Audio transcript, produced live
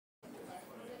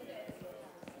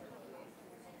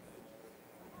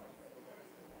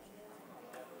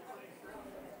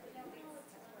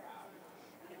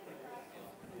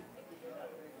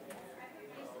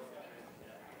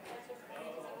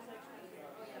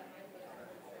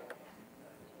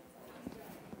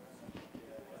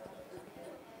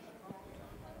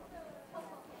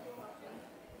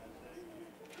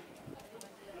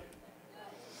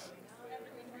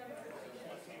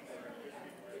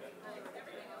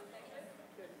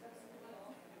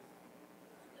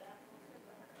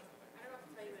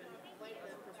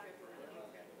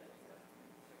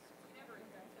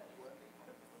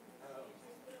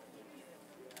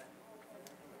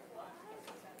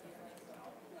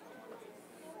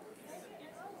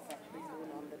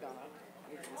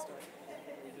can start.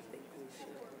 You think we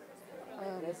should?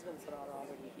 Residents are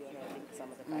already here. I think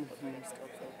some of the faculty are still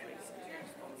filtering.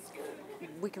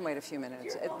 We can wait a few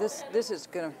minutes. This is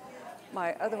gonna,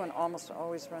 my other one almost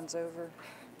always runs over,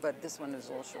 but this one is a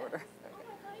little shorter.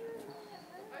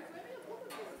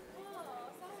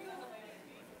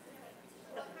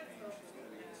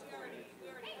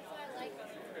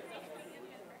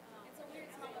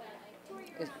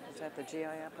 Is that the GI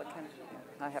applicant?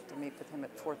 Yeah, I have to meet with him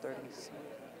at 4:30. So.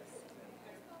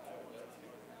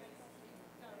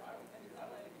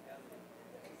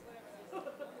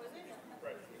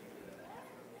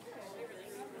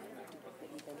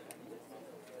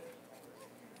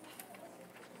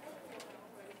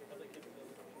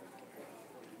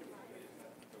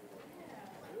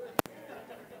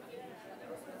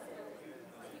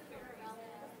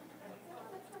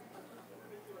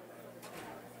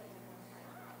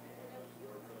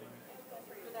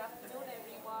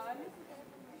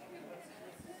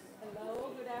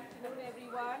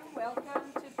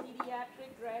 Welcome to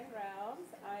Pediatric Grand Rounds.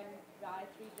 I'm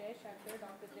Dr. Jayashankar,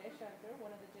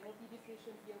 one of the general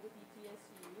pediatricians here with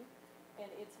ETSU, and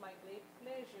it's my great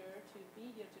pleasure to be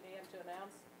here today and to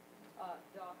announce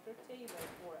Dr. Taylor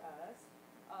for us.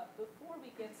 Before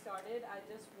we get started, I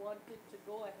just wanted to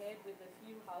go ahead with a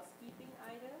few housekeeping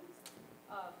items.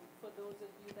 For those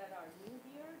of you that are new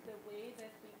here, the way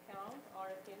that we count our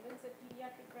attendance at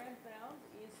Pediatric Grand Rounds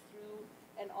is through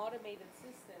an automated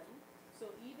system. So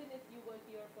even if you were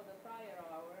here for the prior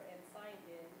hour and signed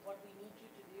in, what we need you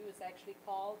to do is actually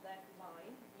call that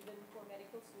line, even for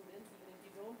medical students, even if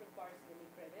you don't require any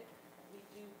credit, we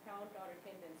do count our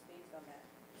attendance based on that.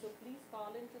 So please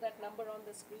call into that number on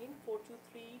the screen,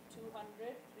 423-200-3259,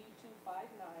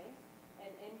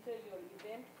 and enter your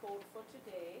event code for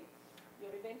today.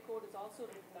 Your event code is also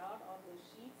written out on the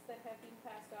sheets that have been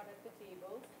passed out at the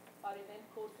tables. Our event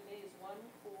code today is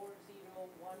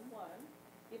 14011.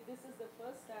 If this is the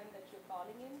first time that you're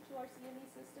calling into our CME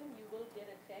system, you will get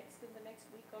a text in the next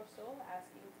week or so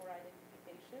asking for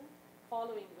identification,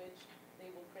 following which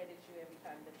they will credit you every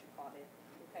time that you call in,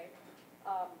 okay?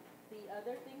 The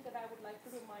other thing that I would like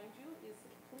to remind you is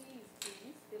please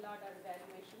fill out our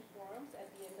evaluation forms at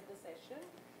the end of the session.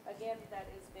 Again, that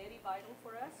is very vital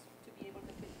for us to be able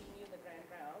to continue the grand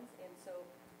rounds, and so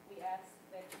we ask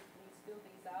that you please fill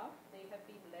these out. They have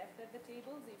been left at the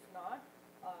tables. If not,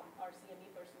 our CME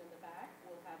person in the back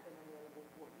will have them available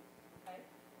for you, okay?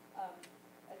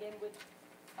 Again, with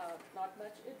not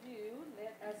much ado,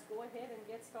 let us go ahead and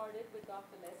get started with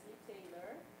Dr. Leslie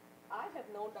Taylor. I have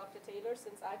known Dr. Taylor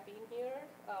since I've been here,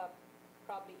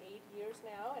 probably 8 years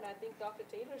now, and I think Dr.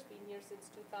 Taylor's been here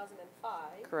since 2005.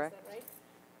 Correct. Is that right?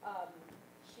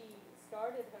 She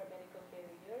started her medical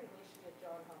career initially at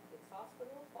Johns Hopkins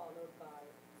Hospital, followed by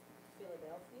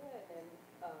Philadelphia, and then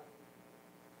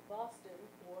Boston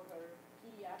for her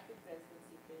pediatric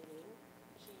residency training.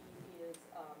 She is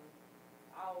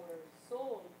our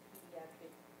sole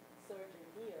pediatric surgeon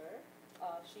here.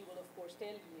 She will of course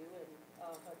tell you in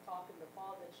her talk in the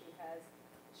fall that she does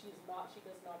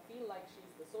not feel like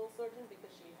she's the sole surgeon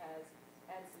because she has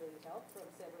ancillary help from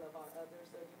several of our other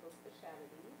surgical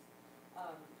specialties.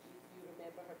 If you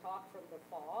remember her talk from the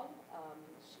fall,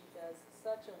 she does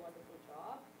such a wonderful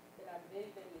job that I'm very,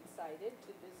 very excited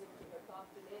to listen to her talk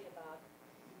today about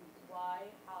why,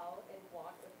 how, and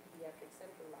what of pediatric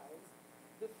central lines.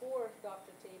 Before Dr.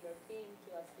 Taylor came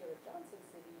to us here at Johnson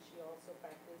City, she also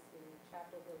practiced in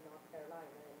Chapel Hill, North Carolina,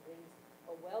 and brings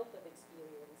a wealth of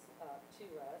experience to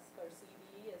us. Her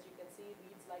CV, as you can see,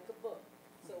 reads like a book.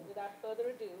 So without further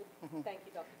ado, thank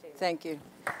you, Dr. Taylor. Thank you.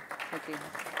 Thank you.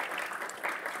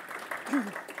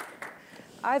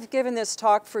 I've given this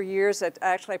talk for years.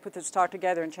 Actually, I put this talk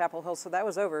together in Chapel Hill, so that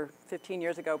was over 15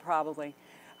 years ago probably.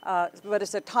 But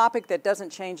it's a topic that doesn't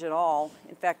change at all.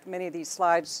 In fact, many of these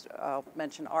slides I'll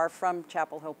mention are from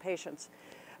Chapel Hill patients.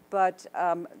 But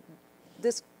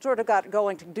this sort of got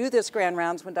going to do this grand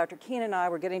rounds when Dr. Keene and I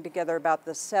were getting together about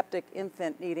the septic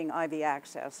infant needing IV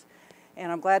access.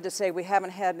 And I'm glad to say we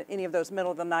haven't had any of those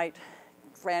middle of the night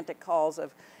frantic calls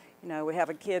of, you know, we have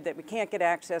a kid that we can't get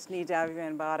access, needs IV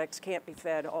antibiotics, can't be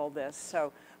fed, all this.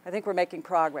 So I think we're making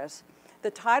progress.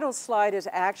 The title slide is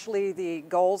actually the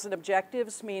goals and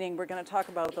objectives, meaning we're going to talk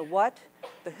about the what,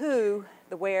 the who,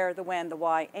 the where, the when, the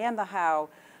why, and the how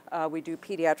we do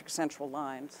pediatric central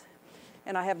lines.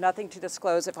 And I have nothing to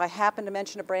disclose. If I happen to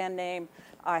mention a brand name,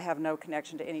 I have no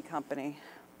connection to any company.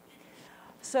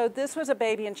 So this was a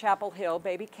baby in Chapel Hill,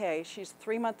 baby Kay. She's a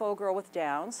 3-month-old girl with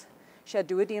Downs. She had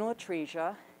duodenal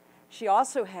atresia. She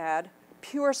also had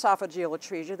pure esophageal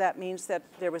atresia. That means that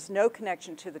there was no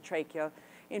connection to the trachea.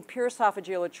 In pure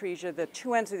esophageal atresia, the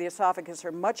two ends of the esophagus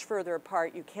are much further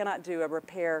apart. You cannot do a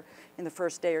repair in the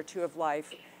first day or two of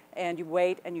life. And you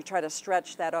wait and you try to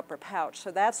stretch that upper pouch. So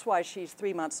that's why she's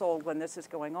 3 months old when this is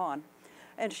going on.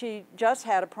 And she just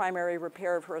had a primary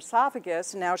repair of her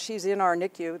esophagus. And now she's in our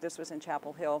NICU. This was in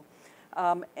Chapel Hill.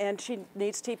 And she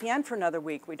needs TPN for another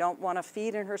week. We don't want to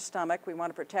feed in her stomach. We want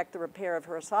to protect the repair of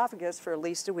her esophagus for at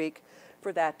least a week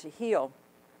for that to heal.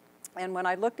 And when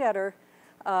I looked at her,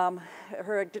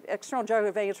 her external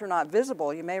jugular veins were not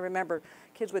visible. You may remember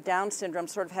kids with Down syndrome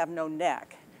sort of have no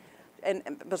neck.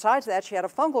 And besides that, she had a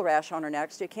fungal rash on her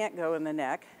neck, so you can't go in the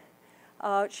neck.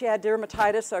 She had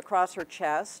dermatitis across her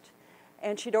chest.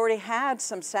 And she'd already had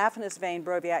some saphenous vein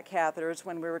Broviac catheters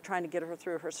when we were trying to get her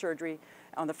through her surgery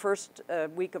on the first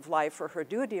week of life for her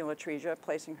duodenal atresia,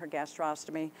 placing her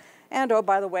gastrostomy. And oh,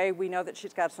 by the way, we know that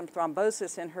she's got some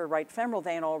thrombosis in her right femoral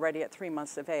vein already at 3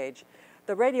 months of age.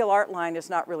 The radial art line is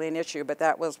not really an issue, but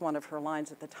that was one of her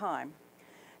lines at the time.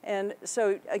 And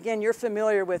so, again, you're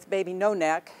familiar with baby no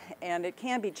neck, and it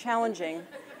can be challenging.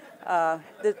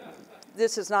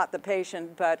 This is not the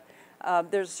patient, but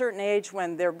there's a certain age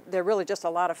when they're really just a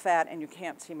lot of fat and you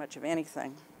can't see much of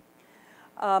anything.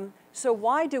 So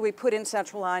why do we put in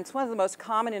central lines? One of the most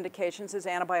common indications is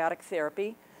antibiotic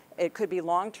therapy. It could be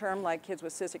long-term, like kids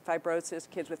with cystic fibrosis,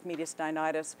 kids with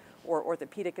mediastinitis, or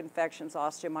orthopedic infections,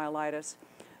 osteomyelitis.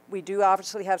 We do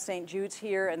obviously have St. Jude's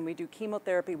here, and we do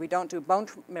chemotherapy. We don't do bone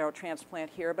marrow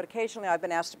transplant here, but occasionally I've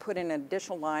been asked to put in an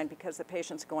additional line because the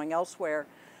patient's going elsewhere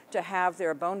to have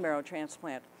their bone marrow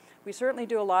transplant. We certainly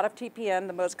do a lot of TPN.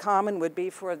 The most common would be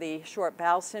for the short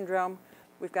bowel syndrome.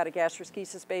 We've got a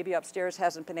gastroschisis baby upstairs,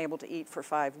 hasn't been able to eat for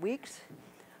 5 weeks.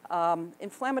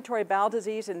 Inflammatory bowel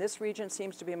disease in this region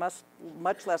seems to be a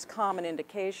much less common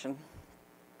indication.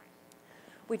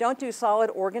 We don't do solid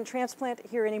organ transplant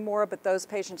here anymore, but those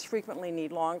patients frequently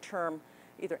need long-term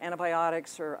either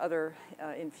antibiotics or other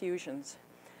infusions.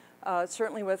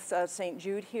 Certainly with St.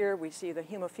 Jude here, we see the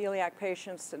hemophiliac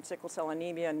patients and sickle cell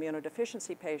anemia and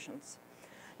immunodeficiency patients.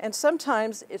 And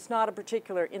sometimes it's not a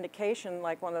particular indication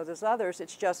like one of those others,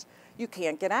 it's just you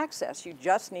can't get access. You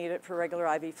just need it for regular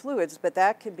IV fluids, but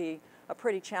that can be a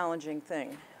pretty challenging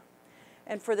thing.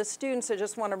 And for the students, I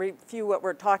just want to review what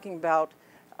we're talking about.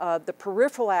 The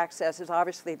peripheral access is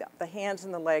obviously the hands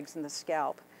and the legs and the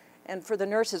scalp. And for the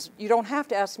nurses, you don't have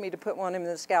to ask me to put one in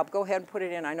the scalp. Go ahead and put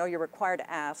it in. I know you're required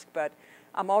to ask, but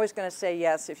I'm always going to say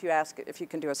yes if you ask if you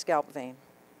can do a scalp vein.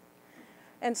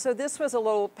 And so this was a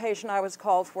little patient I was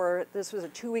called for. This was a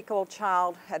 2-week-old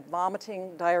child, had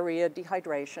vomiting, diarrhea,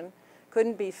 dehydration,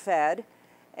 couldn't be fed.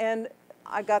 And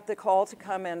I got the call to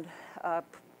come and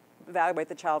evaluate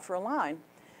the child for a line.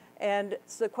 And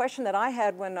so the question that I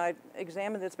had when I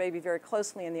examined this baby very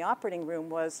closely in the operating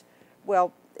room was,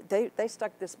 well, they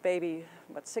stuck this baby,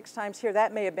 what, 6 times here?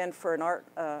 That may have been for an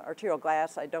arterial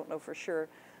glass, I don't know for sure.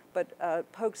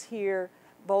 But pokes here,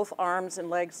 both arms and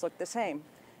legs look the same.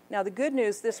 Now the good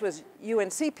news, this was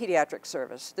UNC pediatric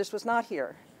service. This was not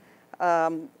here.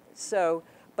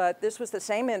 But this was the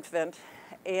same infant,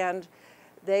 and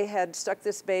they had stuck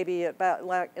this baby about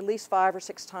at least 5 or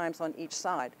 6 times on each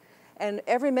side. And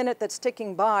every minute that's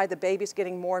ticking by, the baby's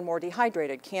getting more and more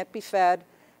dehydrated, can't be fed,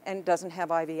 and doesn't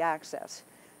have IV access.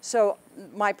 So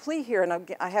my plea here,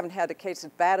 and I haven't had a case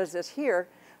as bad as this here,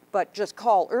 but just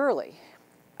call early.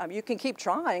 You can keep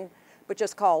trying, but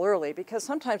just call early, because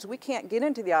sometimes we can't get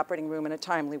into the operating room in a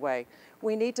timely way.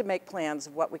 We need to make plans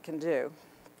of what we can do.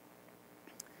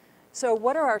 So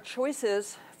what are our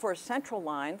choices for central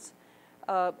lines?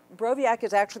 Broviac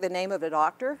is actually the name of a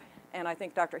doctor, and I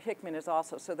think Dr. Hickman is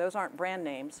also, so those aren't brand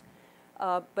names.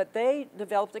 But they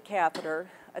developed a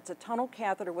catheter. It's a tunnel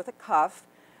catheter with a cuff.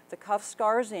 The cuff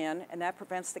scars in, and that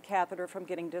prevents the catheter from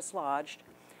getting dislodged.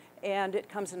 And it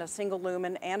comes in a single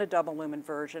lumen and a double lumen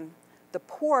version. The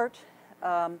port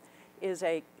is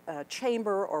a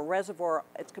chamber or reservoir.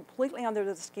 It's completely under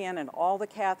the skin, and all the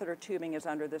catheter tubing is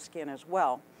under the skin as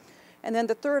well. And then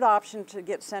the third option to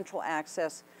get central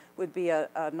access would be a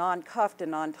non-cuffed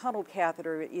and non-tunneled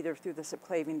catheter, either through the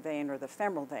subclavian vein or the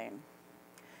femoral vein.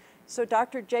 So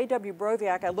Dr. J.W.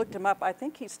 Broviac, I looked him up. I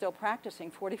think he's still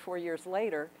practicing 44 years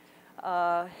later.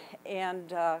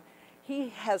 He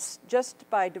has, just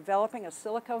by developing a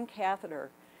silicone catheter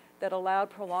that allowed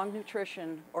prolonged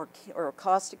nutrition or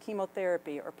caustic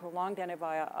chemotherapy or prolonged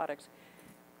antibiotics,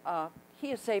 he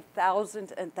has saved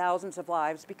thousands and thousands of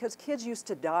lives, because kids used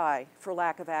to die for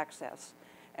lack of access.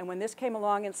 And when this came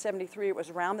along in '73, it was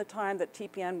around the time that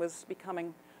TPN was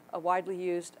becoming widely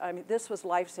used. I mean, this was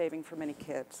life-saving for many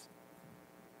kids.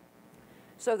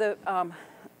 So the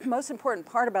most important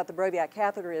part about the Broviac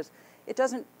catheter is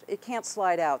it can't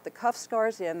slide out. The cuff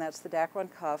scars in, that's the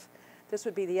Dacron cuff. This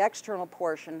would be the external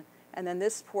portion, and then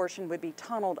this portion would be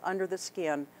tunneled under the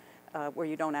skin where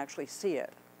you don't actually see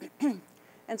it.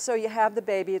 And so you have the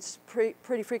baby. It's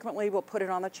pretty frequently we'll put it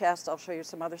on the chest. I'll show you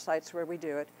some other sites where we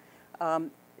do it.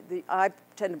 I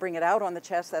tend to bring it out on the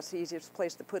chest. That's the easiest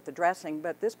place to put the dressing.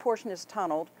 But this portion is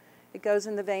tunneled. It goes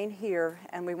in the vein here,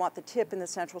 and we want the tip in the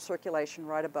central circulation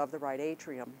right above the right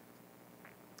atrium.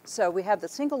 So we have the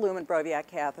single lumen Broviac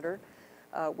catheter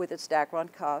with its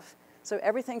Dacron cuff. So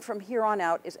everything from here on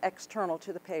out is external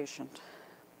to the patient.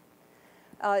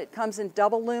 It comes in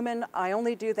double lumen. I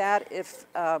only do that if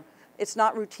it's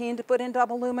not routine to put in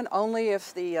double lumen, only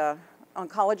if the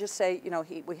oncologists say, you know,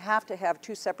 we have to have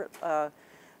two separate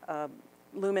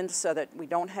lumens so that we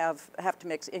don't have to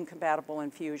mix incompatible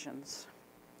infusions.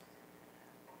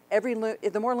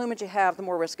 The more lumens you have, the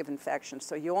more risk of infection.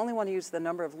 So you only want to use the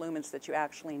number of lumens that you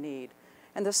actually need.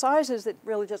 And the sizes, it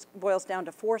really just boils down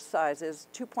to 4 sizes: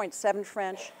 2.7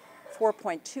 French,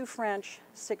 4.2 French,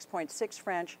 6.6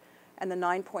 French, and the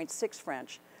 9.6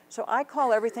 French. So I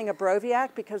call everything a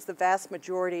Broviac because the vast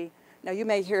majority, now you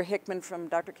may hear Hickman from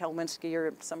Dr. Kelwinski,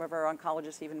 or some of our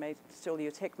oncologists even may still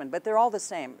use Hickman, but they're all the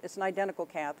same. It's an identical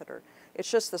catheter.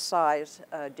 It's just the size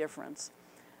difference.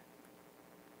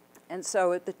 And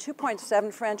so the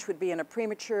 2.7 French would be in a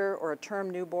premature or a term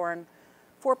newborn,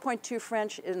 4.2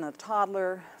 French in a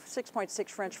toddler, 6.6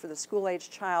 French for the school-age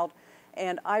child.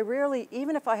 And I rarely,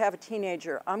 even if I have a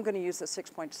teenager, I'm going to use the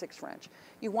 6.6 French.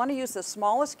 You want to use the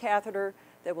smallest catheter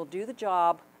that will do the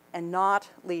job and not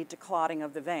lead to clotting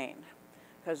of the vein,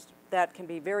 because that can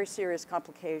be very serious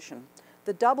complication.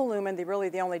 The double lumen, really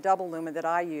the only double lumen that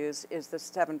I use, is the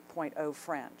 7.0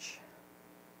 French.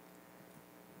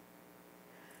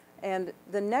 And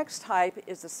the next type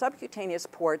is the subcutaneous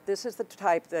port. This is the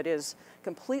type that is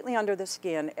completely under the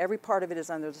skin. Every part of it is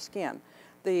under the skin.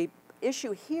 The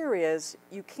issue here is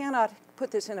you cannot put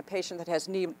this in a patient that has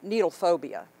needle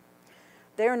phobia.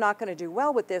 They're not going to do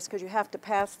well with this because you have to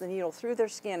pass the needle through their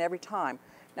skin every time.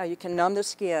 Now, you can numb the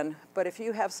skin, but if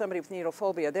you have somebody with needle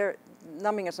phobia,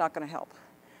 numbing is not going to help.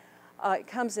 It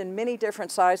comes in many different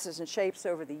sizes and shapes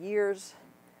over the years.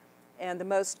 And the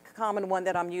most common one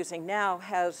that I'm using now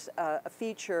has a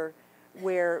feature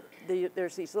where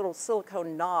there's these little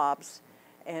silicone knobs,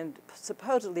 and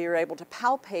supposedly you're able to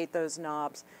palpate those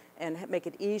knobs and make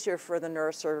it easier for the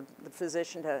nurse or the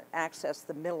physician to access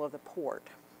the middle of the port.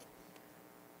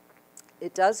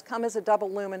 It does come as a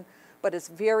double lumen, but it's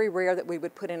very rare that we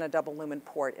would put in a double lumen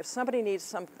port. If somebody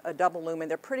needs a double lumen,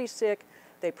 they're pretty sick,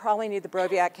 they probably need the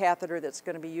Broviac catheter that's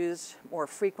going to be used more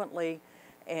frequently.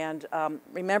 And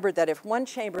remember that if one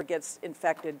chamber gets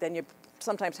infected, then you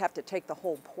sometimes have to take the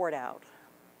whole port out.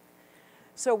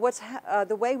 So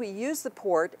the way we use the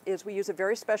port is we use a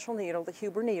very special needle, the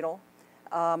Huber needle,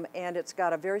 and it's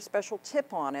got a very special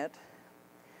tip on it.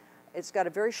 It's got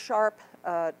a very sharp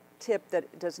tip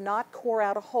that does not core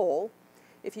out a hole.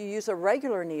 If you use a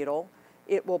regular needle,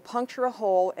 it will puncture a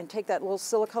hole and take that little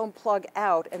silicone plug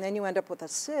out, and then you end up with a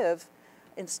sieve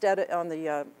instead of, on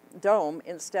the dome,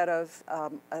 instead of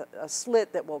a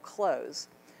slit that will close.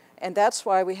 And that's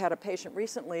why we had a patient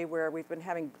recently where we've been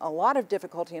having a lot of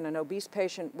difficulty in an obese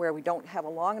patient where we don't have a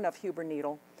long enough Huber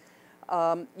needle.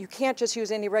 You can't just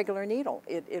use any regular needle.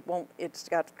 It's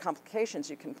got complications.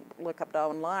 You can look up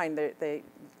online.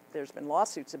 There's been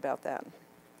lawsuits about that.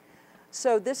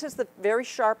 So this is the very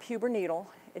sharp Huber needle.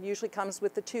 It usually comes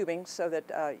with the tubing so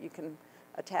that you can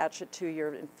attach it to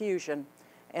your infusion.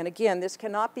 And again, this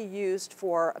cannot be used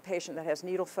for a patient that has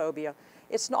needle phobia.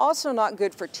 It's also not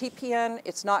good for TPN.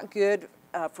 It's not good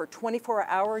for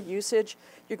 24-hour usage.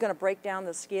 You're going to break down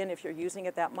the skin if you're using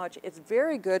it that much. It's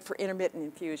very good for intermittent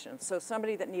infusions. So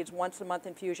somebody that needs once-a-month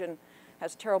infusion,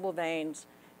 has terrible veins,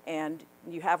 and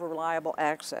you have a reliable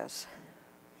access.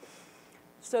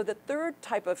 So the third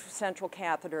type of central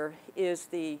catheter is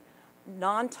the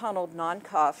non-tunneled,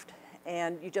 non-cuffed,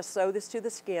 and you just sew this to the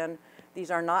skin.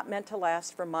 These are not meant to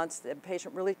last for months. The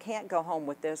patient really can't go home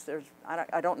with this.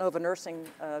 I don't know of a nursing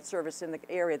service in the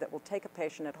area that will take a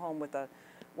patient at home with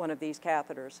one of these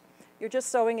catheters. You're just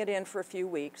sewing it in for a few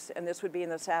weeks, and this would be in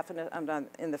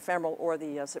the femoral or the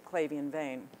subclavian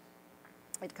vein.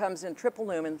 It comes in triple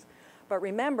lumens, but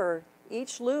remember,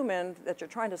 each lumen that you're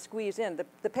trying to squeeze in,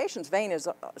 the patient's vein is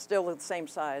still the same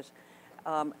size.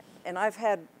 And I've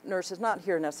had nurses, not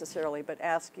here necessarily, but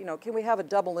ask, can we have a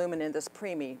double lumen in this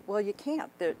preemie? Well, you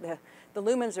can't. The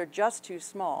lumens are just too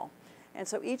small. And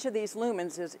so each of these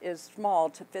lumens is small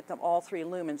to fit them all 3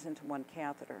 lumens into one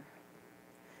catheter.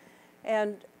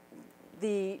 And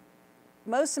the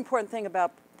most important thing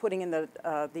about putting in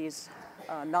these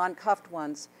non-cuffed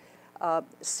ones,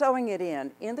 Sewing it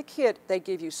in. In the kit, they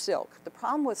give you silk. The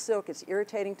problem with silk is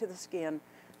irritating to the skin,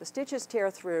 the stitches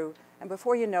tear through, and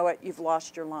before you know it, you've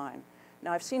lost your line.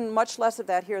 Now, I've seen much less of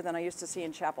that here than I used to see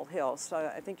in Chapel Hill,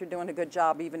 so I think you're doing a good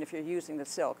job even if you're using the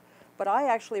silk. But I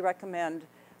actually recommend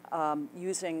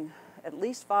using at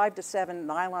least 5 to 7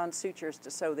 nylon sutures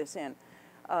to sew this in.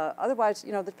 Otherwise,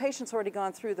 you know, the patient's already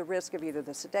gone through the risk of either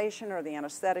the sedation or the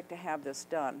anesthetic to have this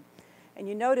done. And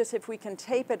you notice if we can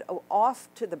tape it off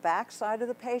to the back side of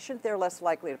the patient, they're less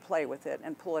likely to play with it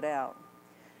and pull it out.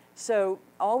 So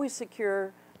always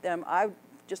secure them. I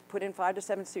just put in 5 to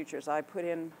 7 sutures. I put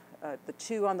in the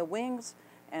 2 on the wings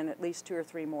and at least 2 or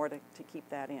 3 more to keep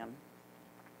that in.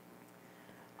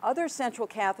 Other central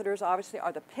catheters obviously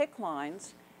are the PICC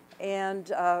lines,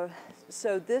 and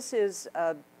so this is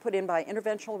put in by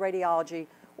interventional radiology,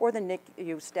 or the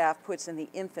NICU staff puts in the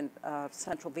infant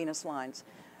central venous lines.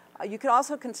 You could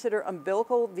also consider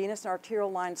umbilical venous and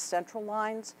arterial lines, central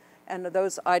lines, and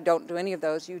those, I don't do any of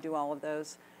those, you do all of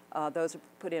those. Those are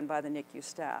put in by the NICU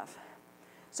staff.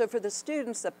 So for the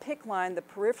students, the PICC line, the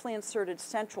peripherally inserted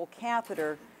central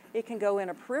catheter, it can go in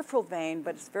a peripheral vein,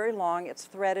 but it's very long, it's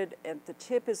threaded, and the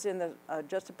tip is in the,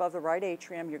 just above the right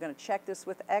atrium. You're going to check this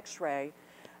with x-ray,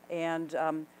 and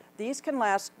these can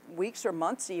last weeks or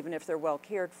months even if they're well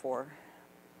cared for.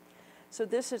 So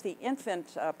this is the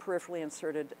infant peripherally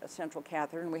inserted central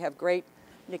catheter, and we have great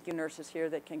NICU nurses here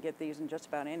that can get these in just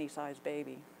about any size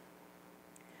baby.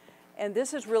 And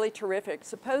this is really terrific.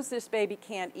 Suppose this baby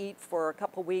can't eat for a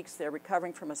couple weeks, they're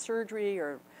recovering from a surgery,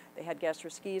 or they had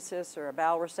gastroschisis or a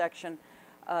bowel resection.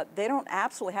 They don't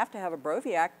absolutely have to have a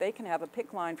Broviac. They can have a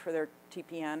PICC line for their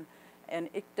TPN, and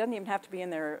it doesn't even have to be in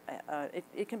their,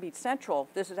 it can be central.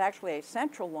 This is actually a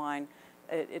central line.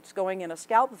 It's going in a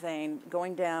scalp vein,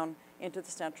 going down into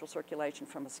the central circulation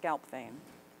from a scalp vein.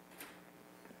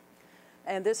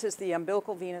 And this is the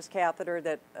umbilical venous catheter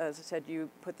that, as I said, you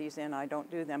put these in. I don't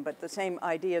do them, but the same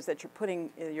idea is that you're putting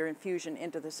your infusion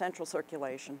into the central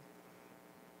circulation.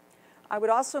 I would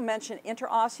also mention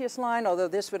interosseous line, although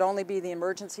this would only be the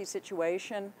emergency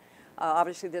situation.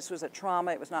 Obviously, this was a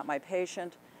trauma. It was not my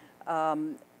patient.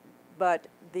 But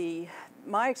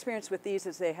my experience with these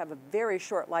is they have a very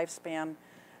short lifespan,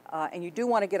 and you do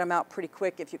want to get them out pretty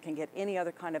quick if you can get any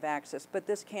other kind of access. But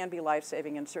this can be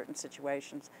life-saving in certain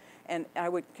situations, and I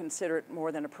would consider it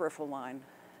more than a peripheral line.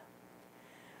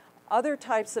 Other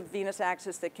types of venous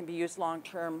access that can be used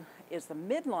long-term is the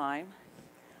midline.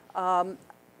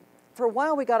 For a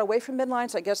while, we got away from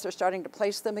midlines. I guess they're starting to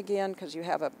place them again because you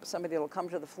have somebody that will come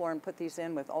to the floor and put these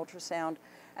in with ultrasound.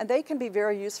 And they can be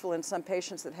very useful in some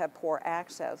patients that have poor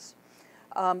access.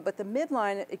 But the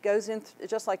midline, it goes in,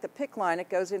 just like the PICC line, it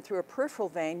goes in through a peripheral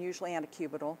vein, usually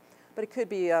antecubital, but it could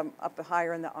be up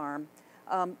higher in the arm.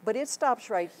 But it stops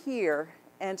right here,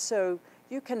 and so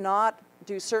you cannot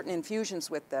do certain infusions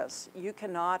with this. You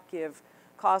cannot give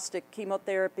caustic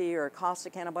chemotherapy or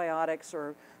caustic antibiotics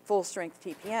or full-strength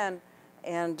TPN.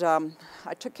 And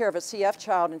I took care of a CF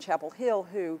child in Chapel Hill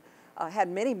who had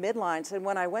many midlines, and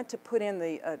when I went to put in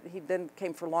he then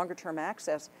came for longer-term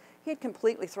access, he had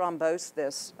completely thrombosed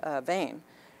this vein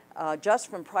just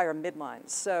from prior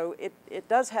midlines. So it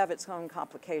does have its own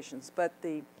complications, but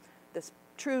this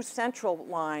true central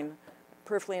line,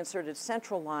 peripherally inserted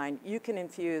central line, you can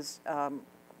infuse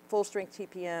full-strength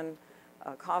TPN,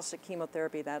 caustic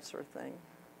chemotherapy, that sort of thing.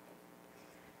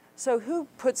 So who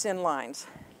puts in lines?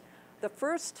 The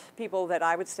first people that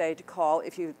I would say to call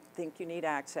if you think you need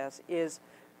access is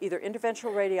either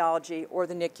interventional radiology or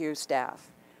the NICU staff.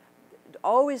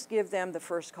 Always give them the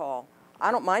first call.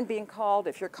 I don't mind being called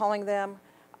if you're calling them.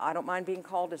 I don't mind being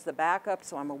called as the backup,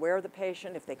 so I'm aware of the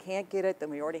patient. If they can't get it, then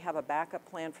we already have a backup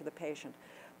plan for the patient.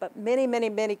 But many, many,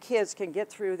 many kids can get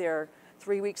through their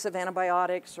 3 weeks of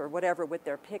antibiotics or whatever with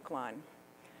their PICC line.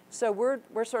 So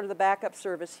we're sort of the backup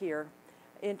service here.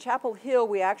 In Chapel Hill,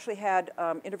 we actually had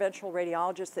interventional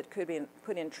radiologists that could be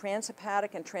put in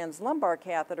transhepatic and translumbar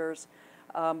catheters,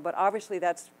 but obviously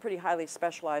that's pretty highly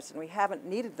specialized, and we haven't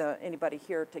needed anybody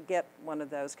here to get one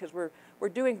of those because we're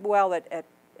doing well at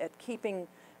keeping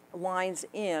lines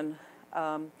in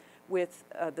with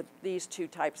these two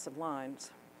types of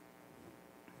lines.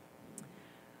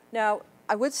 Now,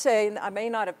 I would say, I may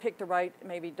not have picked the right,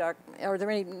 maybe are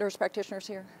there any nurse practitioners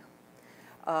here?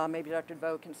 Maybe Dr.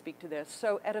 DeVoe can speak to this.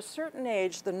 So at a certain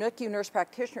age, the NICU nurse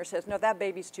practitioner says, no, that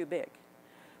baby's too big.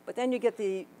 But then you get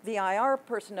the VIR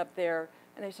person up there,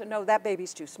 and they say, no, that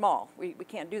baby's too small. We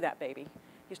can't do that baby.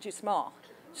 He's too small.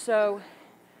 So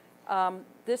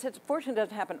this, unfortunately,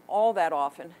 doesn't happen all that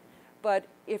often. But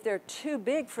if they're too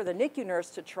big for the NICU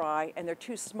nurse to try, and they're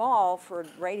too small for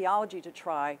radiology to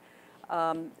try,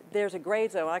 there's a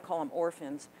grade zone, I call them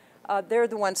orphans, they're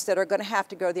the ones that are going to have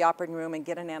to go to the operating room and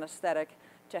get an anesthetic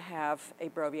to have a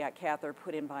Broviac catheter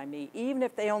put in by me, even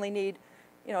if they only need,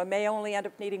 may only end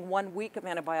up needing 1 week of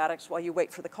antibiotics while you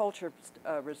wait for the culture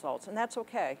results, and that's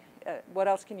okay. What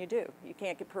else can you do? You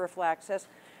can't get peripheral access.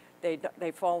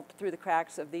 They fall through the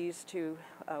cracks of these two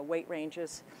weight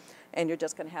ranges, and you're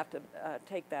just going to have to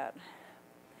take that.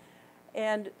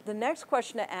 And the next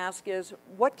question to ask is,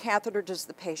 what catheter does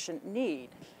the patient need?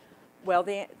 Well,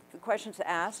 the questions to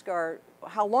ask are,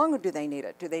 how long do they need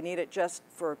it? Do they need it just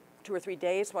for 2 or 3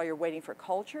 days while you're waiting for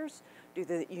cultures? They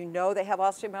have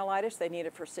osteomyelitis, they need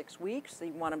it for 6 weeks, so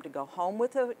you want them to go home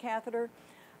with a catheter?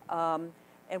 And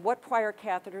what prior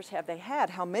catheters have they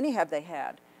had? How many have they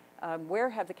had?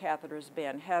 Where have the catheters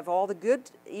been? Have all the good,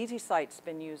 easy sites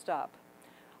been used up?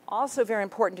 Also very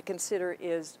important to consider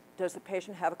is, does the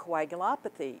patient have a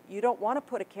coagulopathy? You don't want to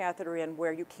put a catheter in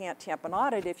where you can't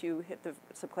tamponade it if you hit the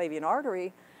subclavian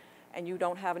artery and you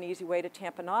don't have an easy way to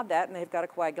tamponade that and they've got a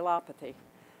coagulopathy.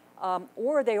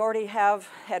 Or they already have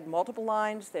had multiple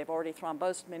lines, they've already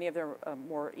thrombosed many of their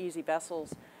more easy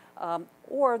vessels.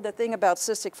 Or the thing about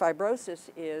cystic fibrosis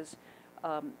is,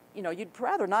 you'd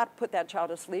rather not put that child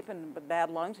to sleep in bad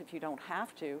lungs if you don't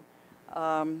have to.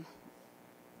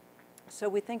 So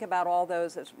we think about all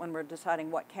those as when we're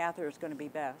deciding what catheter is going to be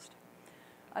best.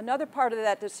 Another part of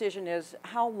that decision is,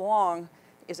 how long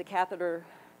is a catheter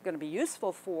going to be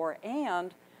useful for,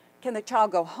 and can the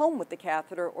child go home with the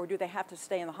catheter, or do they have to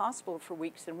stay in the hospital for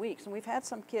weeks and weeks? And we've had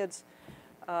some kids,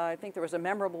 I think there was a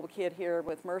memorable kid here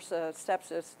with MRSA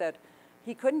sepsis that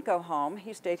he couldn't go home.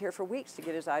 He stayed here for weeks to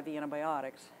get his IV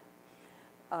antibiotics,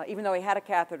 even though he had a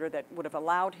catheter that would have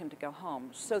allowed him to go home.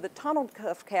 So the tunneled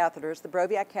cuff catheters, the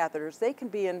Broviac catheters, they can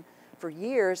be in for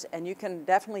years, and you can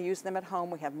definitely use them at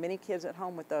home. We have many kids at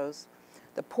home with those.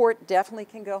 The port definitely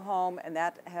can go home, and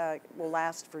that will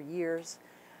last for years.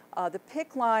 The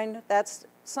PICC line, that's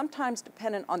sometimes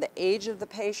dependent on the age of the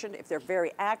patient. If they're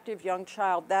very active, young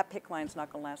child, that PICC line's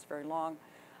not going to last very long.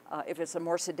 If it's a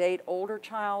more sedate, older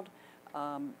child,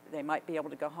 they might be able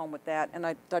to go home with that.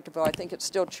 And Dr. Bo, I think it's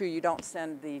still true you don't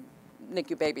send the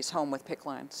NICU babies home with PICC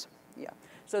lines. Yeah.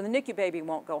 So the NICU baby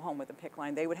won't go home with a PICC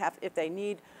line. They would have, if they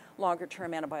need longer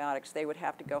term antibiotics, they would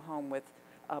have to go home with,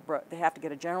 they have to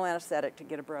get a general anesthetic to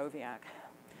get a Broviac.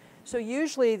 So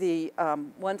usually the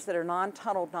ones that are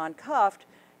non-tunneled, non-cuffed,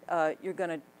 you're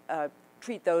going to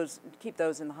treat those, keep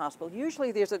those in the hospital.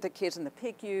 Usually these are the kids in the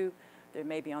PICU. They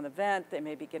may be on the vent. They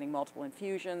may be getting multiple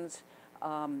infusions.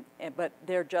 But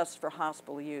they're just for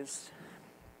hospital use.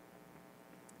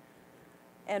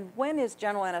 And when is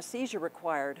general anesthesia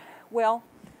required? Well,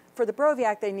 for the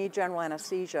Broviac, they need general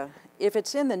anesthesia. If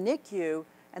it's in the NICU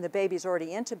and the baby's already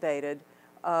intubated,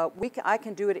 I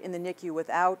can do it in the NICU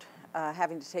without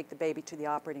having to take the baby to the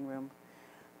operating room.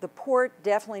 The port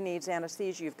definitely needs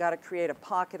anesthesia. You've got to create a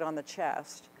pocket on the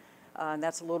chest. And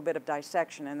that's a little bit of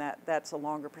dissection, and that's a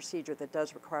longer procedure that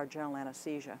does require general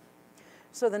anesthesia.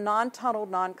 So the non-tunneled,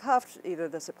 non-cuffed, either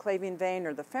the subclavian vein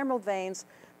or the femoral veins,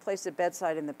 placed at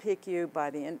bedside in the PICU by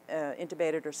the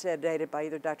intubated or sedated by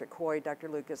either Dr. Coy, Dr.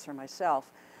 Lucas, or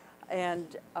myself.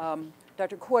 And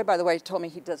Dr. Coy, by the way, told me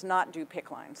he does not do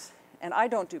PICC lines. And I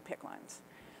don't do PICC lines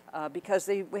because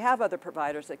we have other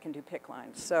providers that can do PICC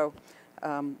lines. So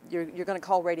you're going to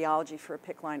call radiology for a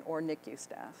PICC line or NICU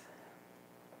staff.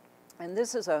 And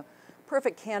this is a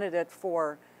perfect candidate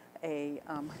for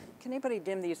can anybody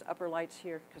dim these upper lights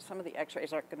here? Because some of the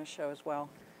x-rays aren't going to show as well.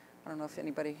 I don't know if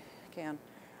anybody can.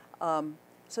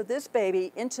 So this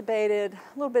baby, intubated, a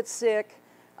little bit sick.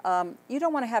 You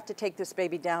don't want to have to take this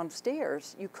baby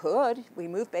downstairs. You could. We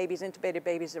move babies, intubated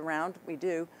babies around. We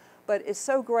do. But it's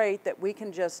so great that we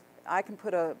can I can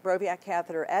put a Broviac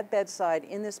catheter at bedside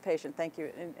in this patient, thank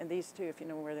you, and these two if you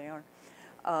know where they are,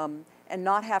 and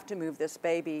not have to move this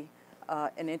baby,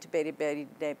 an intubated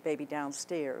baby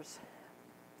downstairs.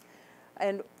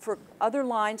 And for other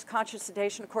lines, conscious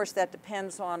sedation, of course, that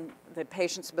depends on the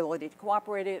patient's ability to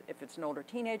cooperate. If it's an older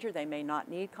teenager, they may not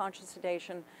need conscious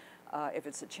sedation. If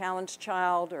it's a challenged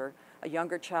child or a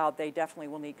younger child, they definitely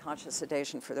will need conscious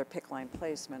sedation for their PICC line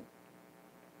placement.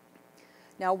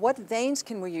 Now, what veins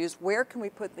can we use? Where can we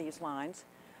put these lines?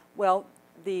 Well,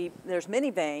 there's many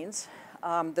veins.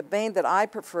 The vein that I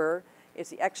prefer is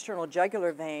the external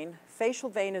jugular vein. Facial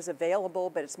vein is available,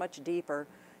 but it's much deeper.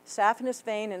 Saphenous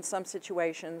vein in some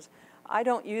situations. I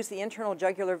don't use the internal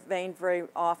jugular vein very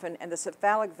often, and the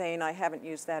cephalic vein, I haven't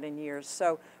used that in years.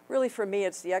 So really for me,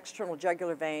 it's the external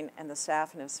jugular vein and the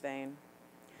saphenous vein.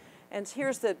 And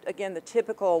here's, again, the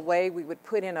typical way we would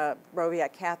put in a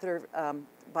Broviac catheter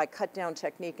by cut-down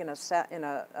technique in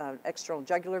a external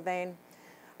jugular vein.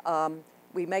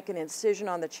 We make an incision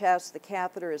on the chest. The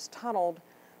catheter is tunneled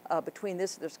between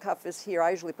this cuff is here.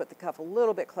 I usually put the cuff a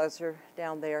little bit closer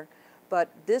down there. But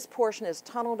this portion is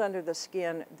tunneled under the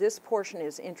skin. This portion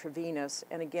is intravenous.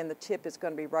 And again, the tip is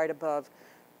going to be right above,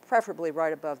 preferably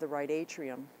right above the right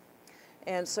atrium.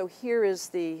 And so here is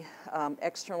the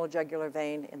external jugular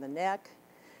vein in the neck.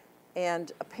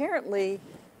 And apparently,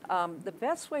 the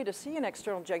best way to see an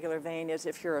external jugular vein is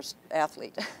if you're an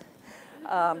athlete,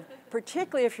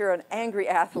 particularly if you're an angry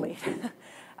athlete.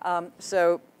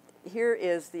 So here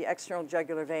is the external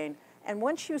jugular vein. And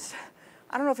once you,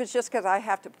 I don't know if it's just because I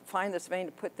have to find this vein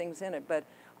to put things in it, but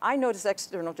I notice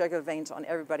external jugular veins on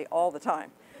everybody all the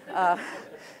time.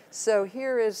 So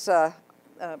here is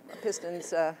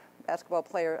Pistons basketball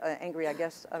player, angry, I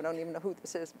guess. I don't even know who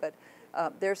this is, but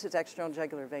there's his external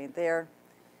jugular vein there.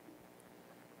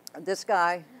 This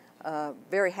guy,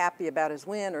 very happy about his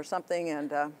win or something,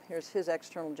 and here's his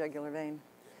external jugular vein.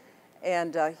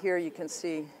 And here you can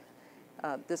see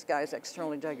this guy's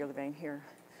external jugular vein here.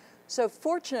 So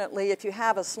fortunately, if you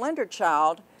have a slender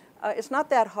child, it's not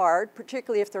that hard,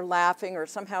 particularly if they're laughing or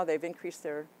somehow they've increased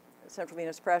their central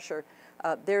venous pressure.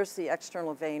 There's the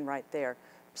external vein right there.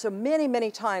 So many,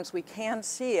 many times we can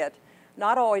see it,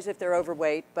 not always if they're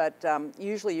overweight, but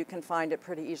usually you can find it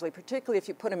pretty easily, particularly if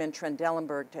you put them in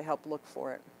Trendelenburg to help look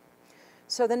for it.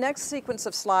 So the next sequence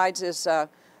of slides is,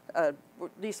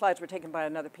 these slides were taken by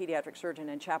another pediatric surgeon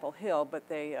in Chapel Hill, but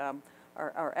they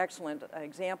are excellent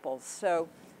examples. So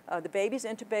the baby's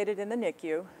intubated in the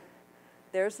NICU.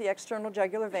 There's the external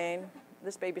jugular vein.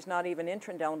 This baby's not even in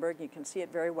Trendelenburg. You can see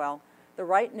it very well. The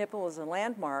right nipple is a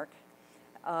landmark.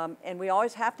 And we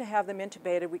always have to have them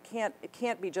intubated. It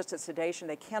can't be just a sedation.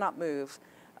 They cannot move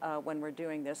when we're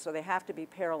doing this, so they have to be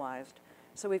paralyzed.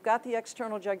 So we've got the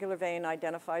external jugular vein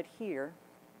identified here.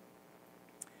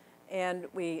 And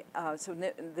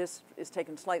this is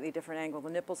taken slightly different angle. The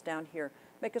nipple's down here.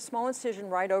 Make a small incision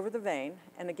right over the vein.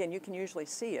 And again, you can usually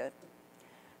see it.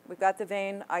 We've got the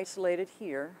vein isolated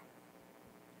here.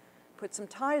 Put some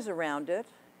ties around it.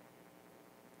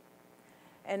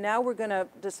 And now we're going to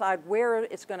decide where's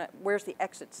the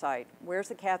exit site? Where's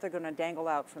the catheter going to dangle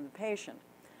out from the patient?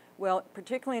 Well,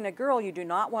 particularly in a girl, you do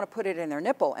not want to put it in their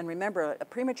nipple. And remember, a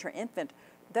premature infant,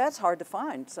 that's hard to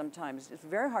find sometimes. It's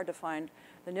very hard to find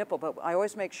the nipple, but I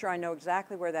always make sure I know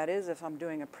exactly where that is if I'm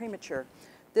doing a premature.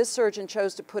 This surgeon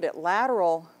chose to put it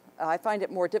lateral. I find it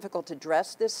more difficult to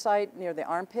dress this site near the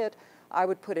armpit. I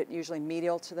would put it usually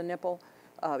medial to the nipple.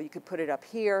 You could put it up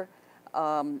here.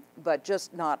 But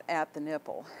just not at the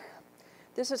nipple.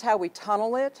 This is how we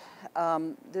tunnel it.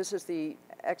 This is the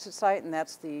exit site, and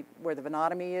that's where the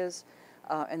venotomy is.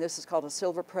 And this is called a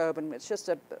silver probe, and it's just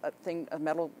a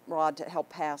metal rod to help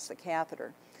pass the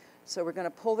catheter. So we're going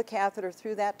to pull the catheter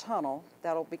through that tunnel.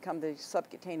 That'll become the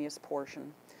subcutaneous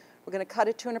portion. We're going to cut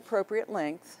it to an appropriate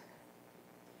length.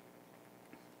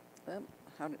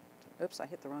 Oops, I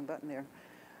hit the wrong button there.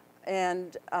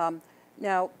 And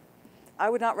now, I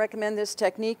would not recommend this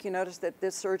technique. You notice that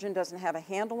this surgeon doesn't have a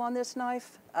handle on this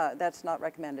knife. That's not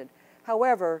recommended.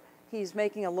 However, he's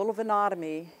making a little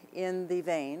venotomy in the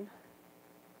vein.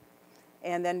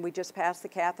 And then we just pass the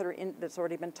catheter in that's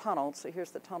already been tunneled. So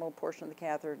here's the tunneled portion of the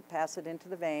catheter. Pass it into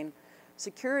the vein.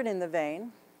 Secure it in the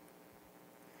vein.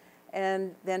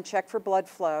 And then check for blood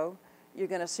flow. You're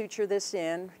going to suture this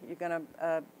in. You're going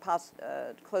to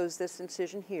close this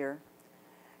incision here.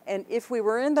 And if we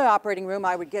were in the operating room,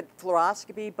 I would get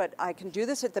fluoroscopy, but I can do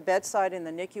this at the bedside in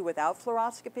the NICU without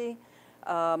fluoroscopy.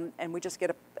 And we just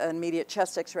get an immediate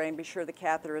chest x-ray and be sure the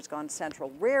catheter has gone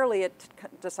central. Rarely it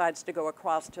decides to go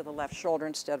across to the left shoulder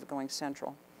instead of going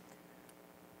central.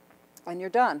 And you're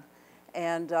done.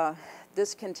 And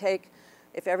this can take,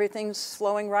 if everything's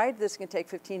flowing right, this can take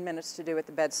 15 minutes to do at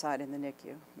the bedside in the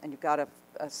NICU. And you've got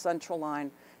a central line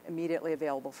immediately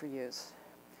available for use.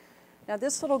 Now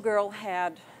this little girl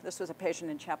this was a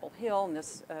patient in Chapel Hill, and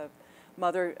this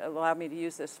mother allowed me to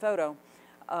use this photo.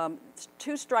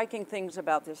 Two striking things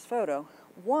about this photo.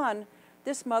 One,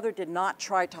 this mother did not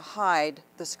try to hide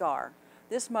the scar.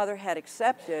 This mother had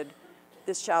accepted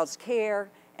this child's care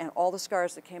and all the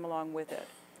scars that came along with it.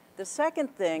 The second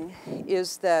thing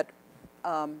is that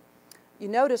you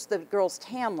notice the girl's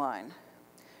tan line.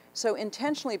 So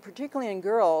intentionally, particularly in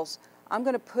girls, I'm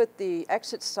going to put the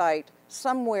exit site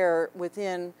somewhere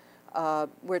within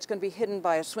where it's going to be hidden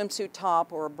by a swimsuit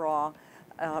top or a bra.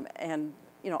 And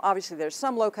obviously there's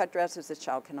some low-cut dresses this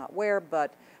child cannot wear,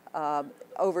 but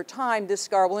over time this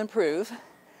scar will improve.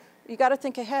 You got to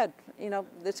think ahead.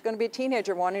 It's going to be a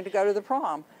teenager wanting to go to the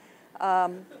prom.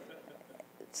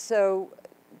 So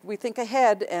we think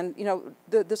ahead, and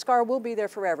the scar will be there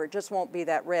forever. It just won't be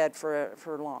that red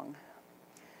for long.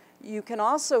 You can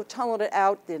also tunnel it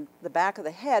out the back of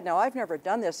the head. Now, I've never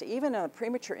done this. Even in a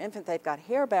premature infant, they've got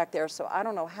hair back there, so I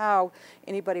don't know how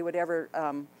anybody would ever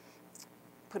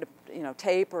put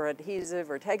tape or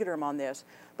adhesive or tegaderm on this.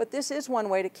 But this is one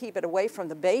way to keep it away from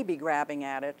the baby grabbing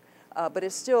at it. But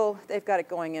it's still, they've got it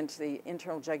going into the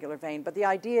internal jugular vein. But the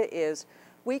idea is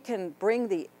we can bring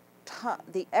the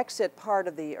exit part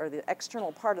of or the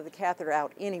external part of the catheter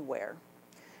out anywhere.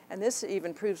 And this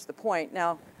even proves the point.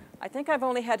 Now, I think I've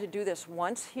only had to do this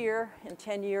once here in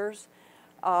 10 years.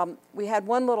 We had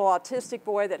one little autistic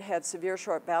boy that had severe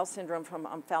short bowel syndrome from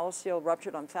omphalocele,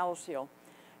 ruptured omphalocele.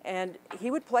 And he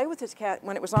would play with his cat,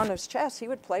 when it was on his chest, he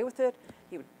would play with it.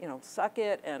 He would, suck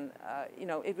it, and,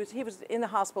 he was in the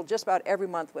hospital just about every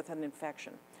month with an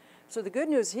infection. So the good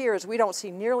news here is we don't see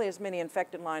nearly as many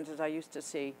infected lines as I used to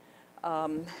see.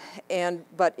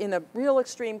 But in a real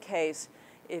extreme case,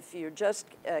 if you just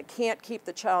can't keep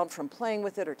the child from playing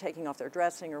with it or taking off their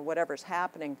dressing or whatever's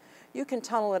happening, you can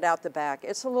tunnel it out the back.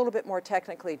 It's a little bit more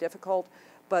technically difficult,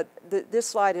 but this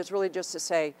slide is really just to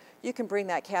say you can bring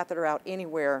that catheter out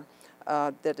anywhere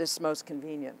that is most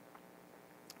convenient.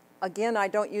 Again, I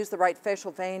don't use the right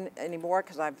facial vein anymore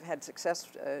because I've had success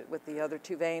with the other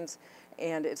two veins,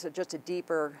 and it's just a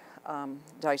deeper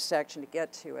dissection to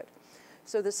get to it.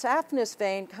 So the saphenous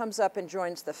vein comes up and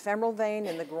joins the femoral vein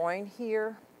in the groin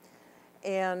here,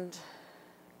 and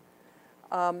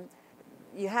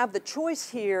you have the choice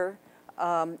here.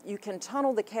 You can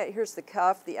tunnel here's the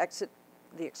cuff, the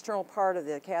external part of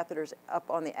the catheter is up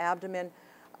on the abdomen.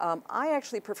 I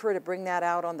actually prefer to bring that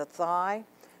out on the thigh,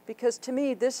 because to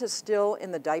me this is still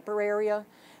in the diaper area,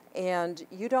 and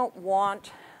you don't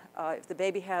want, if the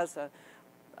baby has a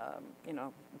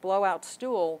blowout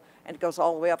stool and it goes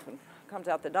all the way up and comes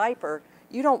out the diaper,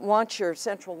 you don't want your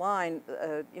central line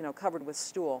covered with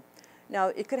stool. Now,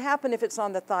 it could happen if it's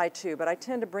on the thigh too, but I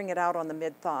tend to bring it out on the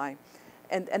mid-thigh.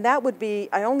 And that would be,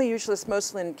 I only use this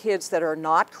mostly in kids that are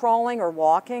not crawling or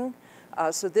walking.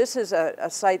 So this is a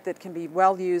site that can be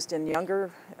well used in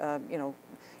younger,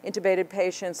 intubated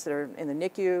patients that are in the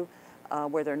NICU,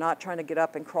 where they're not trying to get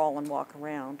up and crawl and walk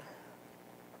around.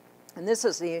 And this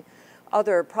is the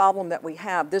other problem that we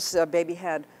have. This baby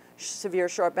had severe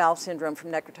short bowel syndrome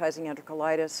from necrotizing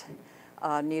enterocolitis,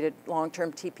 needed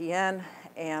long-term TPN,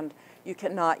 and you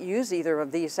cannot use either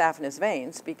of these saphenous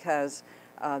veins because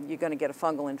you're going to get a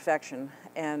fungal infection.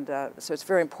 And so it's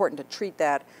very important to treat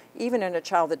that, even in a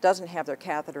child that doesn't have their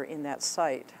catheter in that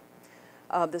site.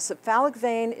 The cephalic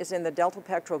vein is in the delta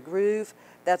pectoral groove.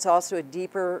 That's also a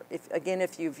deeper,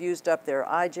 if you've used up their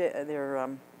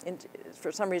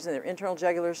for some reason their internal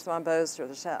jugular is thrombosed or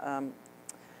the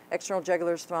external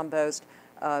jugular is thrombosed,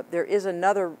 there is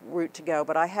another route to go,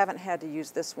 but I haven't had to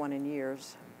use this one in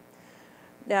years.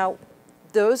 Now,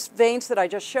 those veins that I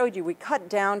just showed you, we cut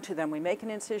down to them. We make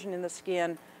an incision in the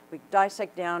skin, we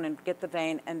dissect down and get the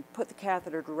vein and put the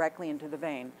catheter directly into the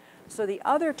vein. So the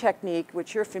other technique,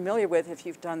 which you're familiar with if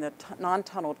you've done the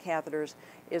non-tunneled catheters,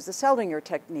 is the Seldinger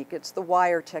technique. It's the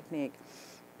wire technique.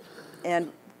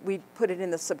 And we put it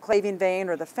in the subclavian vein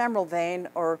or the femoral vein,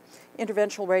 or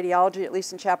interventional radiology, at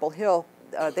least in Chapel Hill,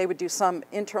 they would do some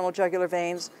internal jugular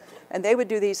veins, and they would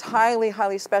do these highly,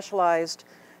 highly specialized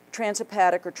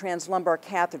transhepatic or translumbar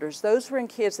catheters. Those were in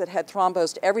kids that had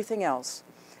thrombosed everything else.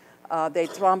 They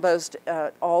thrombosed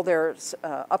all their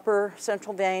upper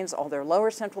central veins, all their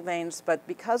lower central veins, but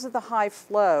because of the high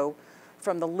flow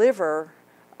from the liver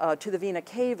to the vena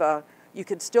cava, you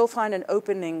could still find an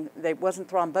opening that wasn't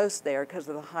thrombosed there because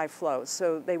of the high flow.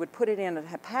 So they would put it in a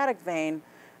hepatic vein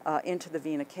into the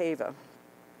vena cava.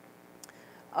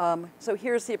 So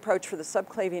here's the approach for the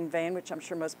subclavian vein, which I'm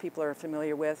sure most people are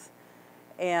familiar with.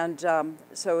 And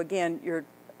so again, you're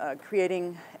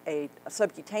creating a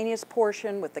subcutaneous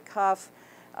portion with the cuff.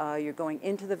 You're going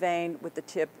into the vein with the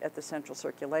tip at the central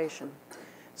circulation.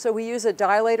 So we use a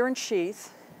dilator and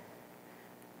sheath,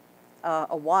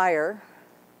 a wire,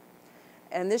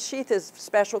 and this sheath is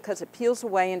special because it peels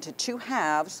away into two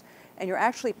halves, and you're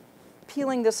actually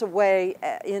peeling this away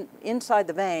inside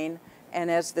the vein,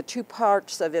 and as the two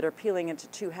parts of it are peeling into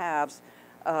two halves,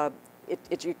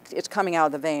 it's coming out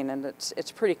of the vein, and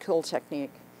it's a pretty cool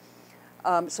technique.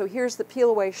 So here's the peel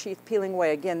away sheath peeling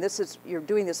away. Again, you're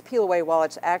doing this peel away while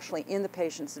it's actually in the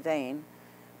patient's vein,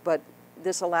 but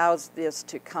this allows this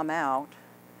to come out.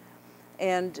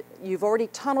 And you've already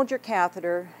tunneled your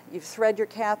catheter, you've thread your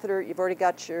catheter, you've already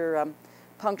got your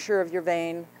puncture of your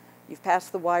vein, you've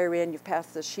passed the wire in, you've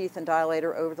passed the sheath and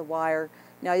dilator over the wire.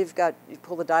 Now you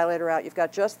pull the dilator out, you've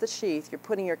got just the sheath, you're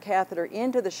putting your catheter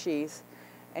into the sheath,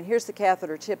 and here's the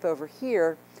catheter tip over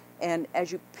here, and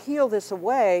as you peel this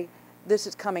away, this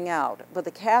is coming out, but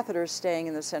the catheter is staying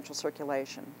in the central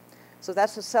circulation. So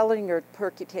that's a cellular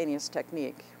percutaneous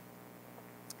technique.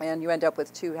 And you end up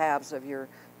with 2 halves of your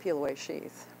peel-away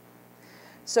sheath.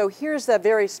 So here's a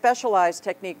very specialized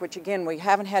technique, which again, we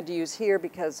haven't had to use here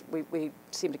because we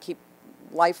seem to keep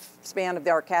lifespan of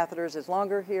our catheters is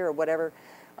longer here or whatever,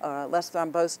 less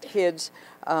thrombosed kids.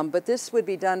 But this would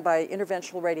be done by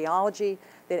interventional radiology.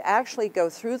 They'd actually go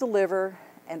through the liver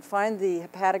and find the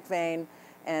hepatic vein,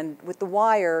 and with the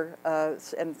wire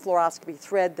and fluoroscopy,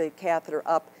 thread the catheter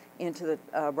up into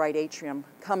the right atrium,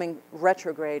 coming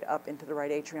retrograde up into the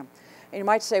right atrium. And you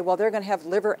might say, well, they're going to have